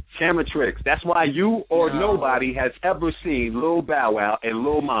 Camera tricks. That's why you or nobody has ever seen Lil Bow Wow and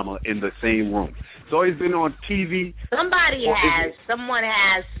Lil Mama in the same room. It's always been on TV. Somebody has. Someone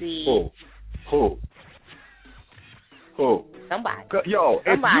has seen. Who? Somebody. Yo,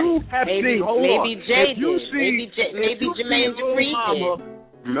 if you have seen, hold on. Maybe Jay if you did. See, maybe Jermaine Dupri did.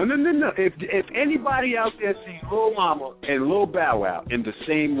 No. If anybody out there sees Lil Mama and Lil Bow Wow in the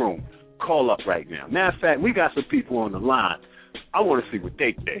same room, call up right now. Matter of fact, we got some people on the line. I want to see what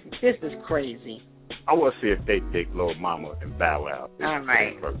they think. This is crazy. I want to see if they think Lil Mama and Bow Wow. All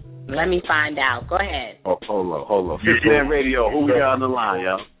right. Let me find out. Go ahead. Oh, hold on. 6THMANRADIO. Who we got on the line,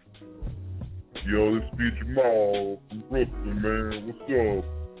 yo? Yo, this is Jamal from Brooklyn, man.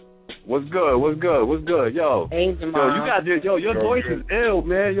 What's up? What's good? Yo. Hey, Jamal. Yo, you got this. Yo, your voice is ill,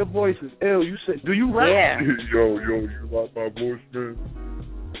 man. Your voice is ill. You said, do you rap? Yeah. Yo, you like my voice, man?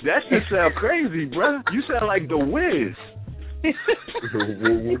 That shit sound crazy, bro. You sound like The Wiz.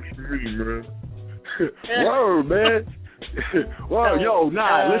 What you mean, man? Word, man. Word, yo,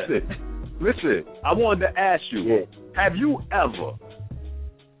 listen. I wanted to ask you, have you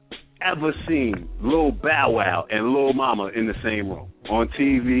ever seen Lil Bow Wow and Lil Mama in the same room? On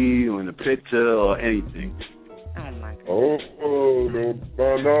TV or in a picture or anything? Oh, my God. Oh, no,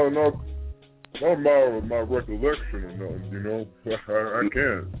 not my recollection or nothing, you know. I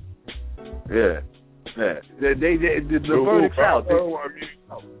can't. Yeah. The verdict's out. I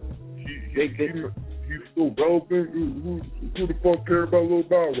mean, he's still relevant. Who the fuck care about Lil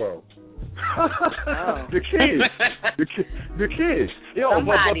Bow Wow? The kids. Yo,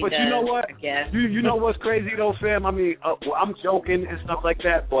 but you know what? You know what's crazy though, fam? I mean, I'm joking and stuff like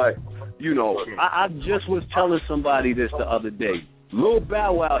that, but you know, I just was telling somebody this the other day. Lil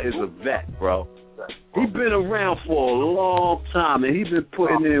Bow Wow is a vet, bro. He's been around for a long time, and he's been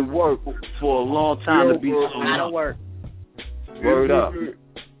putting in work for a long time to be so out of work. Word up. Is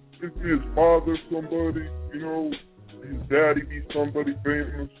his father somebody? You know, his daddy be somebody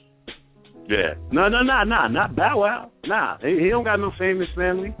famous? Yeah. No, not Bow Wow. Nah, he don't got no famous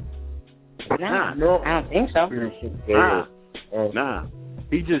family. Nah. No, I don't think so. Nah.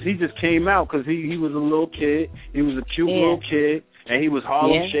 He just came out because he was a little kid. He was a cute little kid, and he was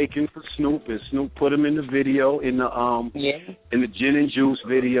Harlem shaking for Snoop, and Snoop put him in the video in the Gin and Juice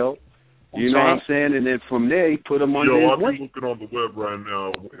video. You know what I'm saying? And then from there he put him on his I'm wing. looking on the web right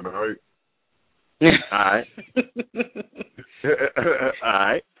now. All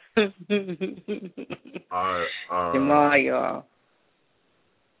right. Jamal, y'all.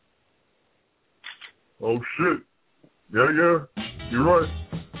 Oh shit. Yeah. You're right.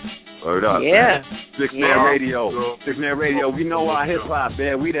 Word up. Yeah. 6THMANRADIO. 6THMANRADIO. We know our hip hop,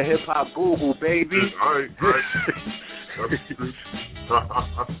 man. We the hip hop guru, baby. All right.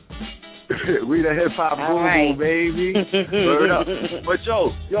 We the hip hop guru, baby. Word up. But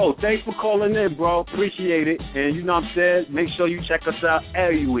yo, thanks for calling in, bro. Appreciate it. And you know what I'm saying? Make sure you check us out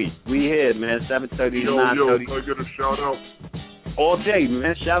every week. We here, man. 7:30 to 9:30. Yo, can I get a shout out? All day,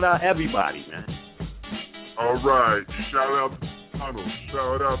 man. Shout out everybody, man. All right. Shout out to Donald.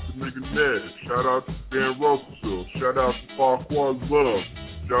 Shout out to nigga Ned. Shout out to Dan Russell. Shout out to Farquaad Love.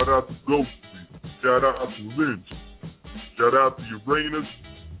 Shout out to Ghosty. Shout out to Lynch. Shout out to Uranus.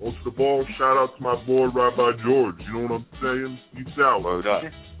 Most of all, shout out to my boy Rabbi George. You know what I'm saying? Peace out. Word up.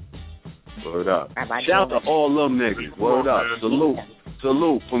 Shout out to all them niggas. Word up.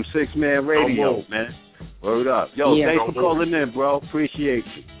 Salute from 6THMANRADIO, man. Word up. Yo, thanks for calling in, bro. Appreciate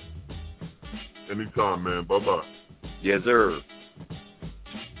you. Anytime, man. Bye-bye. Yes, sir.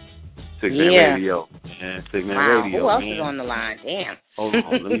 6THMANRADIO. Man, 6THMANRADIO. Who else is on the line? Damn. Hold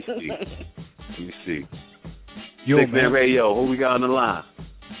on. Let me see. 6THMANRADIO. Who we got on the line?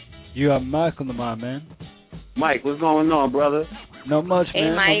 You have Mike on the line, man. Mike, what's going on, brother? Not much,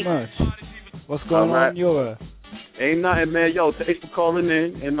 man. Mike. Not much. What's going on in your... Ain't nothing, man. Yo, thanks for calling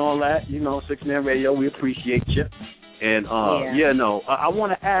in and all that. You know, 6THMANRADIO, we appreciate you. And, I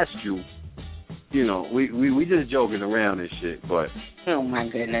want to ask you, you know, we just joking around and shit, but... Oh, my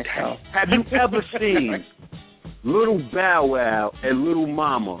goodness. Have you ever seen Little Bow Wow and Little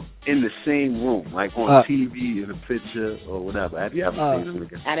Mama in the same room, like on TV, in a picture or whatever? Have you ever seen them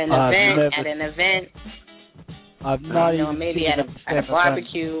again? At an event. I've not even maybe seen at a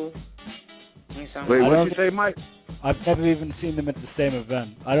barbecue. Wait, what did you say, Mike? I've never even seen them at the same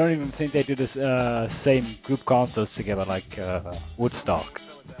event. I don't even think they do this same group concerts together like Woodstock.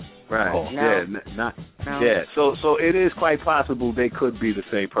 Right. Oh. No. Yeah. So it is quite possible they could be the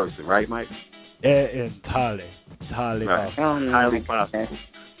same person, right, Mike? Entirely right. possible. Highly possible.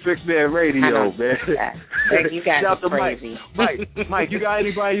 6THMANRADIO, man. You guys shout are to crazy. Mike, you got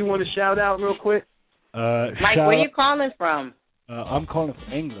anybody you want to shout out real quick? Mike, where you calling from? I'm calling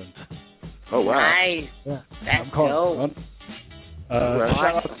from England. Oh, wow. Nice. Yeah. That's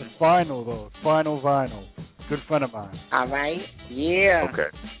Shout out to Final, though. Final Vinyl. Good friend of mine. All right. Yeah. Okay.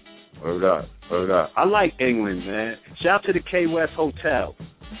 Word up. I like England, man. Shout out to the K West Hotel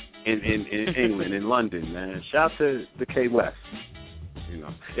in England, in London, man. Shout out to the K West. You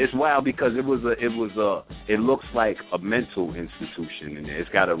know, it's wild because it looks like a mental institution in there. It's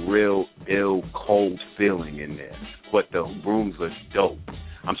got a real ill, cold feeling in there, but the rooms are dope.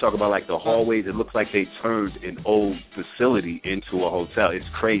 I'm talking about like the hallways. It looks like they turned an old facility into a hotel. It's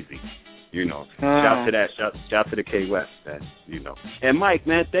crazy, you know. Shout to that. Shout to the K West, man. You know. And Mike,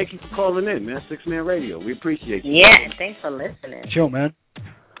 man, thank you for calling in, man. 6-Man Radio. We appreciate you. Yeah, thanks for listening. Chill, man.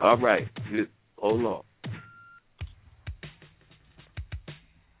 All right. Hold on.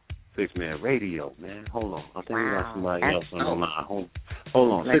 6-Man Radio, man. Hold on. I think we got somebody else on the line.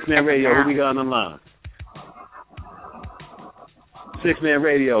 Hold on. 6-Man Radio, who we got on the line? 6-Man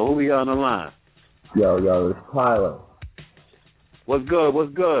Radio, who we got on the line? Yo, it's Tyler. What's good?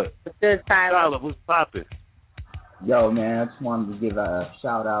 What's good, Tyler? Tyler, what's poppin'? Yo, man, I just wanted to give a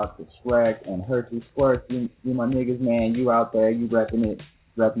shout out to Shrek and Hershey Squirts. You my niggas, man. You out there, you repping it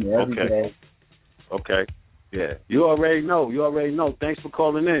every day. Okay. Yeah, you already know. Thanks for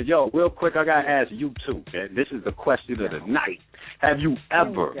calling in. Yo, real quick, I got to ask you, too, man. This is the question of the night. Have you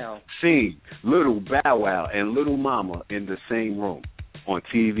ever seen Little Bow Wow and Little Mama in the same room? On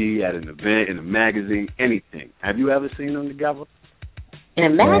TV, at an event, in a magazine, anything? Have you ever seen them together? In a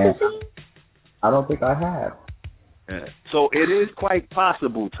magazine? I don't think I have. Yeah. So it is quite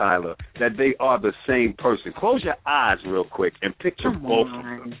possible, Tyler, that they are the same person. Close your eyes real quick and picture both of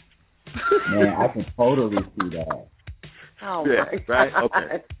them. Man, I can totally see that. Oh, yeah, my God. right?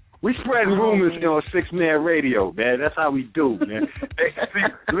 Okay. We spreading rumors on 6-Man Radio, man. That's how we do, man.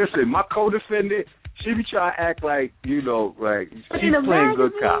 Listen, my co-defendant, she be trying to act like, you know, like she's playing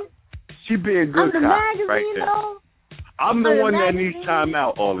good cop. She being good cop right there. Though? I'm the one that needs time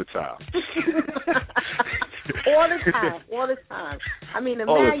out all the time. All the time. I mean, the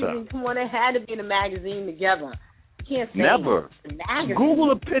magazine, come on, they had to be in a magazine together. Can't say never.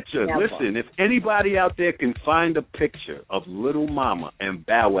 Google a picture. Never. Listen, if anybody out there can find a picture of Little Mama and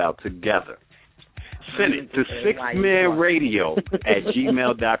Bow Wow together, send it to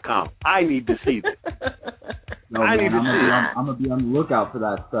 6manradio@gmail.com. I need to see this. No, I need to see it. I'm going to be on the lookout for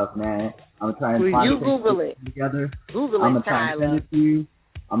that stuff, man. I'm going to try and find it together. Google I'm it, going to try and send it to you.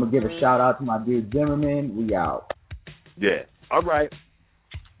 I'm going to give a shout out to my dude Zimmerman. We out. Yeah. All right.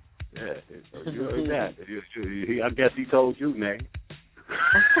 Yeah, you heard that. I guess he told you, man.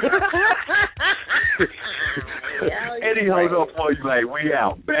 And he hung up on you like, we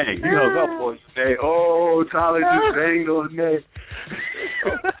out. Bang. He hung up on you, man. Oh, Tyler just banged on me.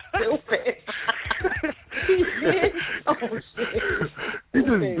 Stupid. Oh, shit. He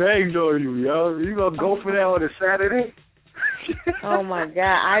just banged on you, yo. You gonna go for that on a Saturday? Oh, my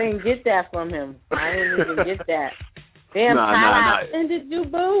God. I didn't get that from him. I didn't even get that. Damn, I offended you,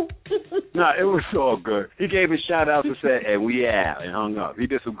 boo. Nah, it was all good. He gave a shout out to say, and we out, and hung up. He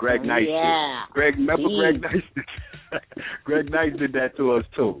did some Greg Nice shit. Remember Greg Nice? Greg Nice did that to us,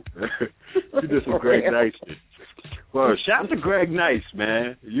 too. He did some Greg Nice shit. Well, shout out to Greg Nice,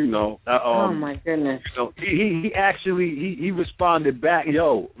 man. You know. Oh, my goodness. You know, he actually, he responded back,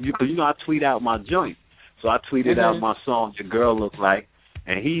 yo, you know, I tweet out my joint. So I tweeted out my song, Your Girl Look Like,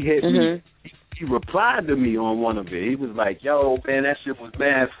 and he hit me. He replied to me on one of it. He was like, yo, man, that shit was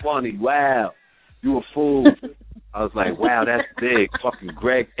mad funny. Wow, you a fool. I was like, wow, that's big. Fucking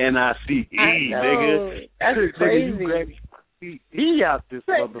Greg Nice, nigga. That's crazy. Nigga, Greg, he out this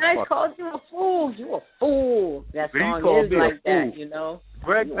motherfucker. Nice called you a fool. You a fool. That song is like that, you know.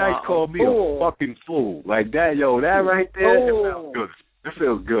 Greg Nice called me a fucking fool. Like that, yo, that right there, it feels good. It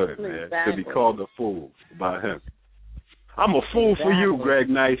feels good, man, to be called a fool by him. I'm a fool for you, Greg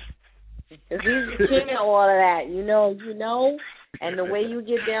Nice. Because he's king of all of that, you know, and the way you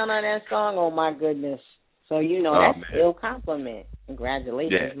get down on that song, oh my goodness. So, you know, that's still compliment.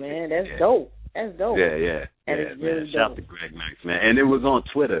 Congratulations, man. That's dope. That's dope. Yeah, really man. Shout out to Greg Nice, man. And it was on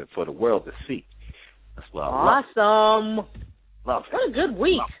Twitter for the world to see. That's what I love. Love it. What a good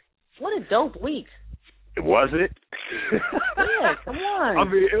week. What a dope week. Was it? Yeah, come on. I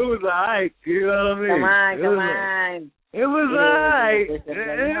mean, it was all right. You know what I mean? Come on. It was alright. You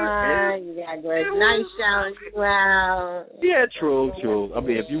got Greg Nice shouting you out. Yeah, true. I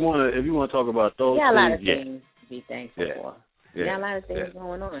mean, if you want to talk about those things, a lot of things to be thankful for. You got a lot of things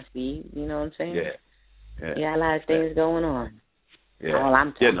going on, Steve. You know what I'm saying? Yeah. You got a lot of things going on. Yeah. All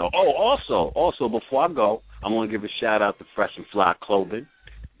I'm telling you. Also, before I go, I want to give a shout out to Fresh and Fly Clothing.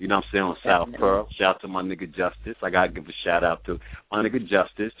 You know what I'm saying, on South Pearl. Shout out to my nigga Justice. I got to give a shout out to my nigga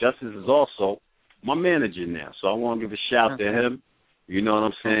Justice. Justice is also my manager now, so I want to give a shout to him. You know what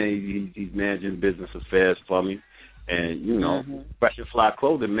I'm saying? He's managing business affairs for me. And, you know, Fresh and Fly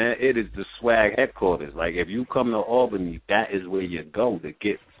Clothing, man, it is the swag headquarters. Like, if you come to Albany, that is where you go to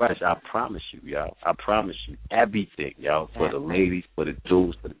get fresh. I promise you, y'all. I promise you. Everything, y'all. For the ladies, for the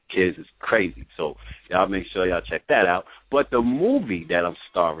dudes, for the kids. It's crazy. So, y'all make sure y'all check that out. But the movie that I'm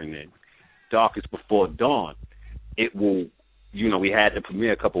starring in, Darkest Before Dawn, it will, you know, we had the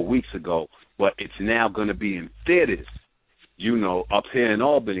premiere a couple of weeks ago, but it's now going to be in theaters. You know, up here in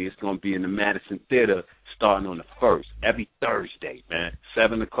Albany, it's going to be in the Madison Theater starting on the 1st, every Thursday, man,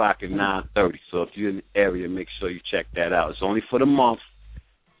 7 o'clock and 9:30. So if you're in the area, make sure you check that out. It's only for the month,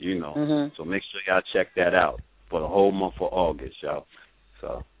 you know, so make sure y'all check that out for the whole month of August, y'all.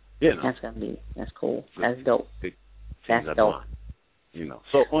 So, you know. That's cool. That's dope. That's dope. Mine, you know.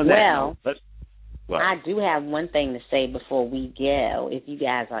 So on that note, I do have one thing to say before we go. If you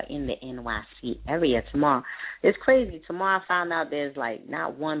guys are in the NYC area tomorrow, it's crazy. Tomorrow I found out there's like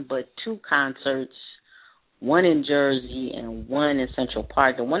not one but 2 concerts, one in Jersey and one in Central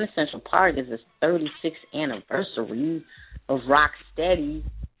Park. The one in Central Park is the 36th anniversary of Rocksteady.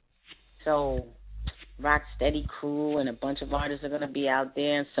 So Rocksteady crew and a bunch of artists are going to be out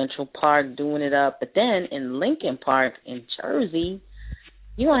there in Central Park doing it up. But then in Lincoln Park in Jersey,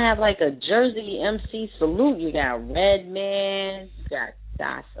 you're going to have like a Jersey MC salute. You got Redman, you got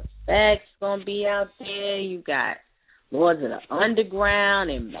Das Effects going to be out there, you got Lords of the Underground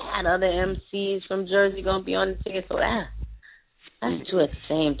and mad other MCs from Jersey going to be on the ticket. So that's 2 at the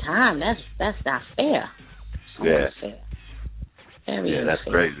same time. That's not fair. Fair. That's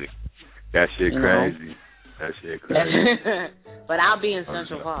crazy. That shit crazy. That shit crazy. But I'll be in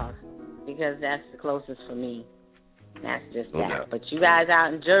Central Park because that's the closest for me. That's just that. But you guys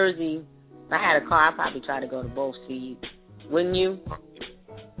out in Jersey, if I had a car, I'd probably try to go to both seeds. Wouldn't you?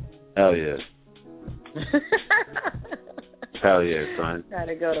 Hell yeah. Hell yeah, son. Try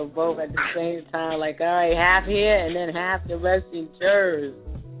to go to both at the same time. Like, all right, half here and then half the rest in Jersey.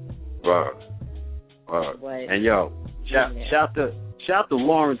 Wow. And yo, shout to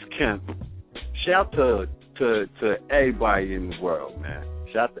Lawrence Kemp. Shout to everybody in the world, man.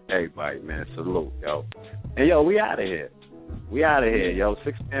 Shout to everybody, man. Salute, yo. And yo, we out of here. Yo.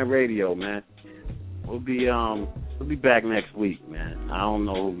 6-Man Radio, man. We'll be back next week, man. I don't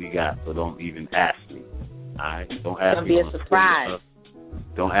know who we got, so don't even ask me. All right? Don't ask me. It's gonna be a surprise.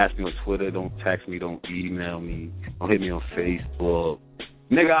 Don't ask me on Twitter. Don't text me. Don't email me. Don't hit me on Facebook.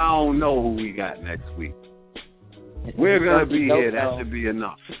 Nigga, I don't know who we got next week. We're gonna be here. That should be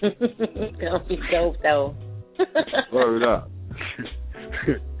enough. It's gonna be dope, though. Word up.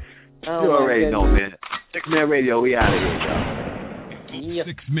 You already know, man. 6-Man Radio, we out of here, y'all.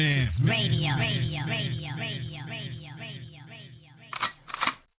 6-Man Radio.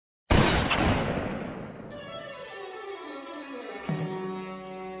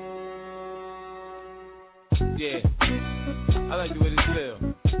 Yeah, I like the way this feel.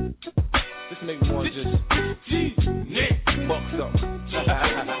 This make me want to just buck something.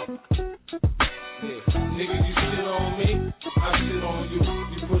 Nigga, you shit on me, I shit on you.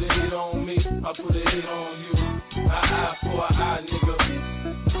 You put a hit on me, I put a hit on you. Eye for an eye, nigga.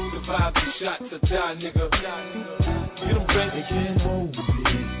 Survive the shot to die, nigga. Get them ready. They can't hold me.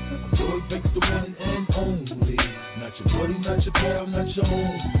 Joy makes the one and only. Not your buddy, not your pal, not your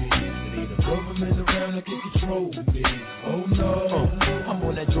homie. It ain't a government around that can control me. Oh no. I'm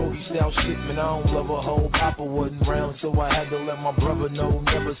on that drogy style shit, man. I don't love a hoe. Papa wasn't round, so I had to let my brother know.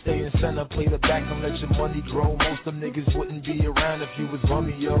 Never stay in center, play the back and let your money grow. Most them niggas wouldn't be around if you was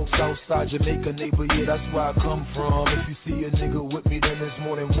bummy, yo. Southside Jamaica neighbor, yeah, that's where I come from. If you see a nigga with me, then there's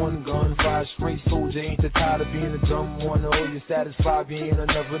more than one gun. 5 straight soldier, ain't the tired of being a dumb one. Oh, you're satisfied being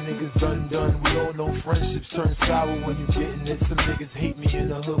another nigga's done. We all know friendships turn sour when you getting it. Some niggas hate me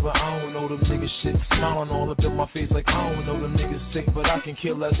in the hood, but I don't know them niggas shit. Smiling all up in my face like I don't know them niggas sick, but I can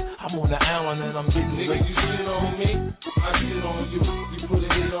kill less. I'm on the island and I'm getting nigga, you shit on me, I shit on you. You put a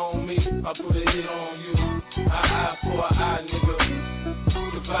hit on me, I put a hit on you. Eye for an eye, nigga.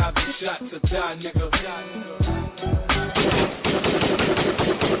 Survive the shot to die, nigga.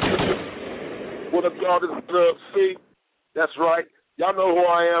 What up, y'all? This is Dub C. That's right. Y'all know who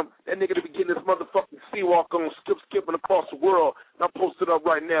I am. That nigga to be getting this motherfucking C-Walk on, skipping across the world. And I'm posted up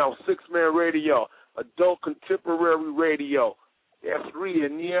right now, 6-Man Radio, adult contemporary radio. That's real,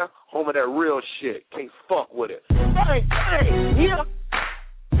 yeah. Home of that real shit. Can't fuck with it. Bang, bang, yeah.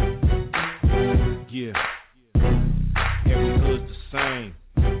 Yeah. Every hood's the same.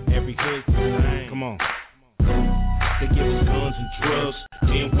 Every hood's the same. Come on. They give us guns and drugs.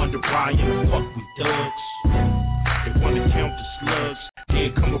 Then wonder why in the fuck we thugs. They wanna count the slugs.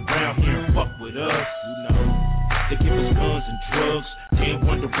 Then come around here and fuck with us. You know. They give us guns and drugs.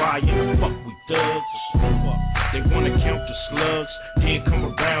 fire, the fuck we thugs. They wanna count the slugs, then come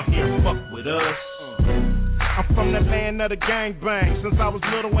around here and fuck with us. I'm from the land of the gangbang. Since I was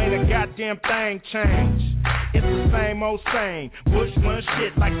little, ain't a goddamn thing changed. It's the same old same. Bush run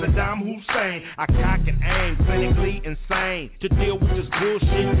shit like Saddam Hussein. I cock and aim, clinically insane. To deal with this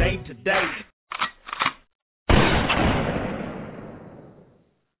bullshit day to day.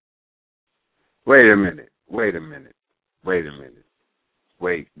 Wait a minute.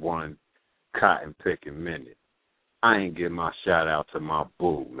 Wait one cotton picking minute. I ain't give my shout out to my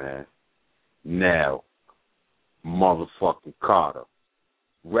boo, man. Now, motherfucking Carter.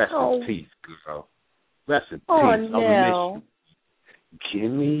 Rest in peace, girl. Rest in peace. No.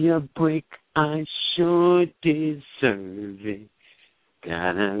 Give me a break. I sure deserve it.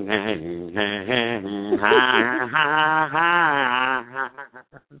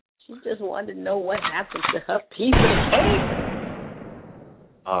 She just wanted to know what happened to her piece of cake.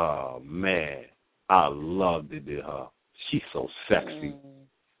 Oh, man. I loved it in her. She's so sexy.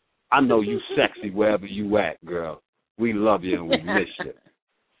 I know you sexy wherever you at, girl. We love you and we miss you.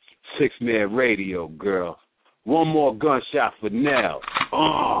 6-Man Radio, girl. One more gunshot for Nell.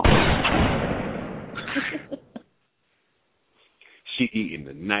 Oh. She eating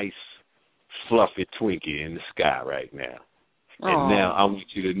a nice, fluffy Twinkie in the sky right now. And now I want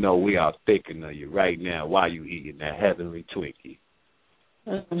you to know we are thinking of you right now while you eating that heavenly Twinkie.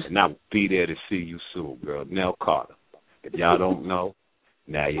 And I'll be there to see you soon, girl. Nell Carter. If y'all don't know,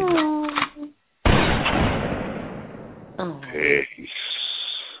 now you know. Peace.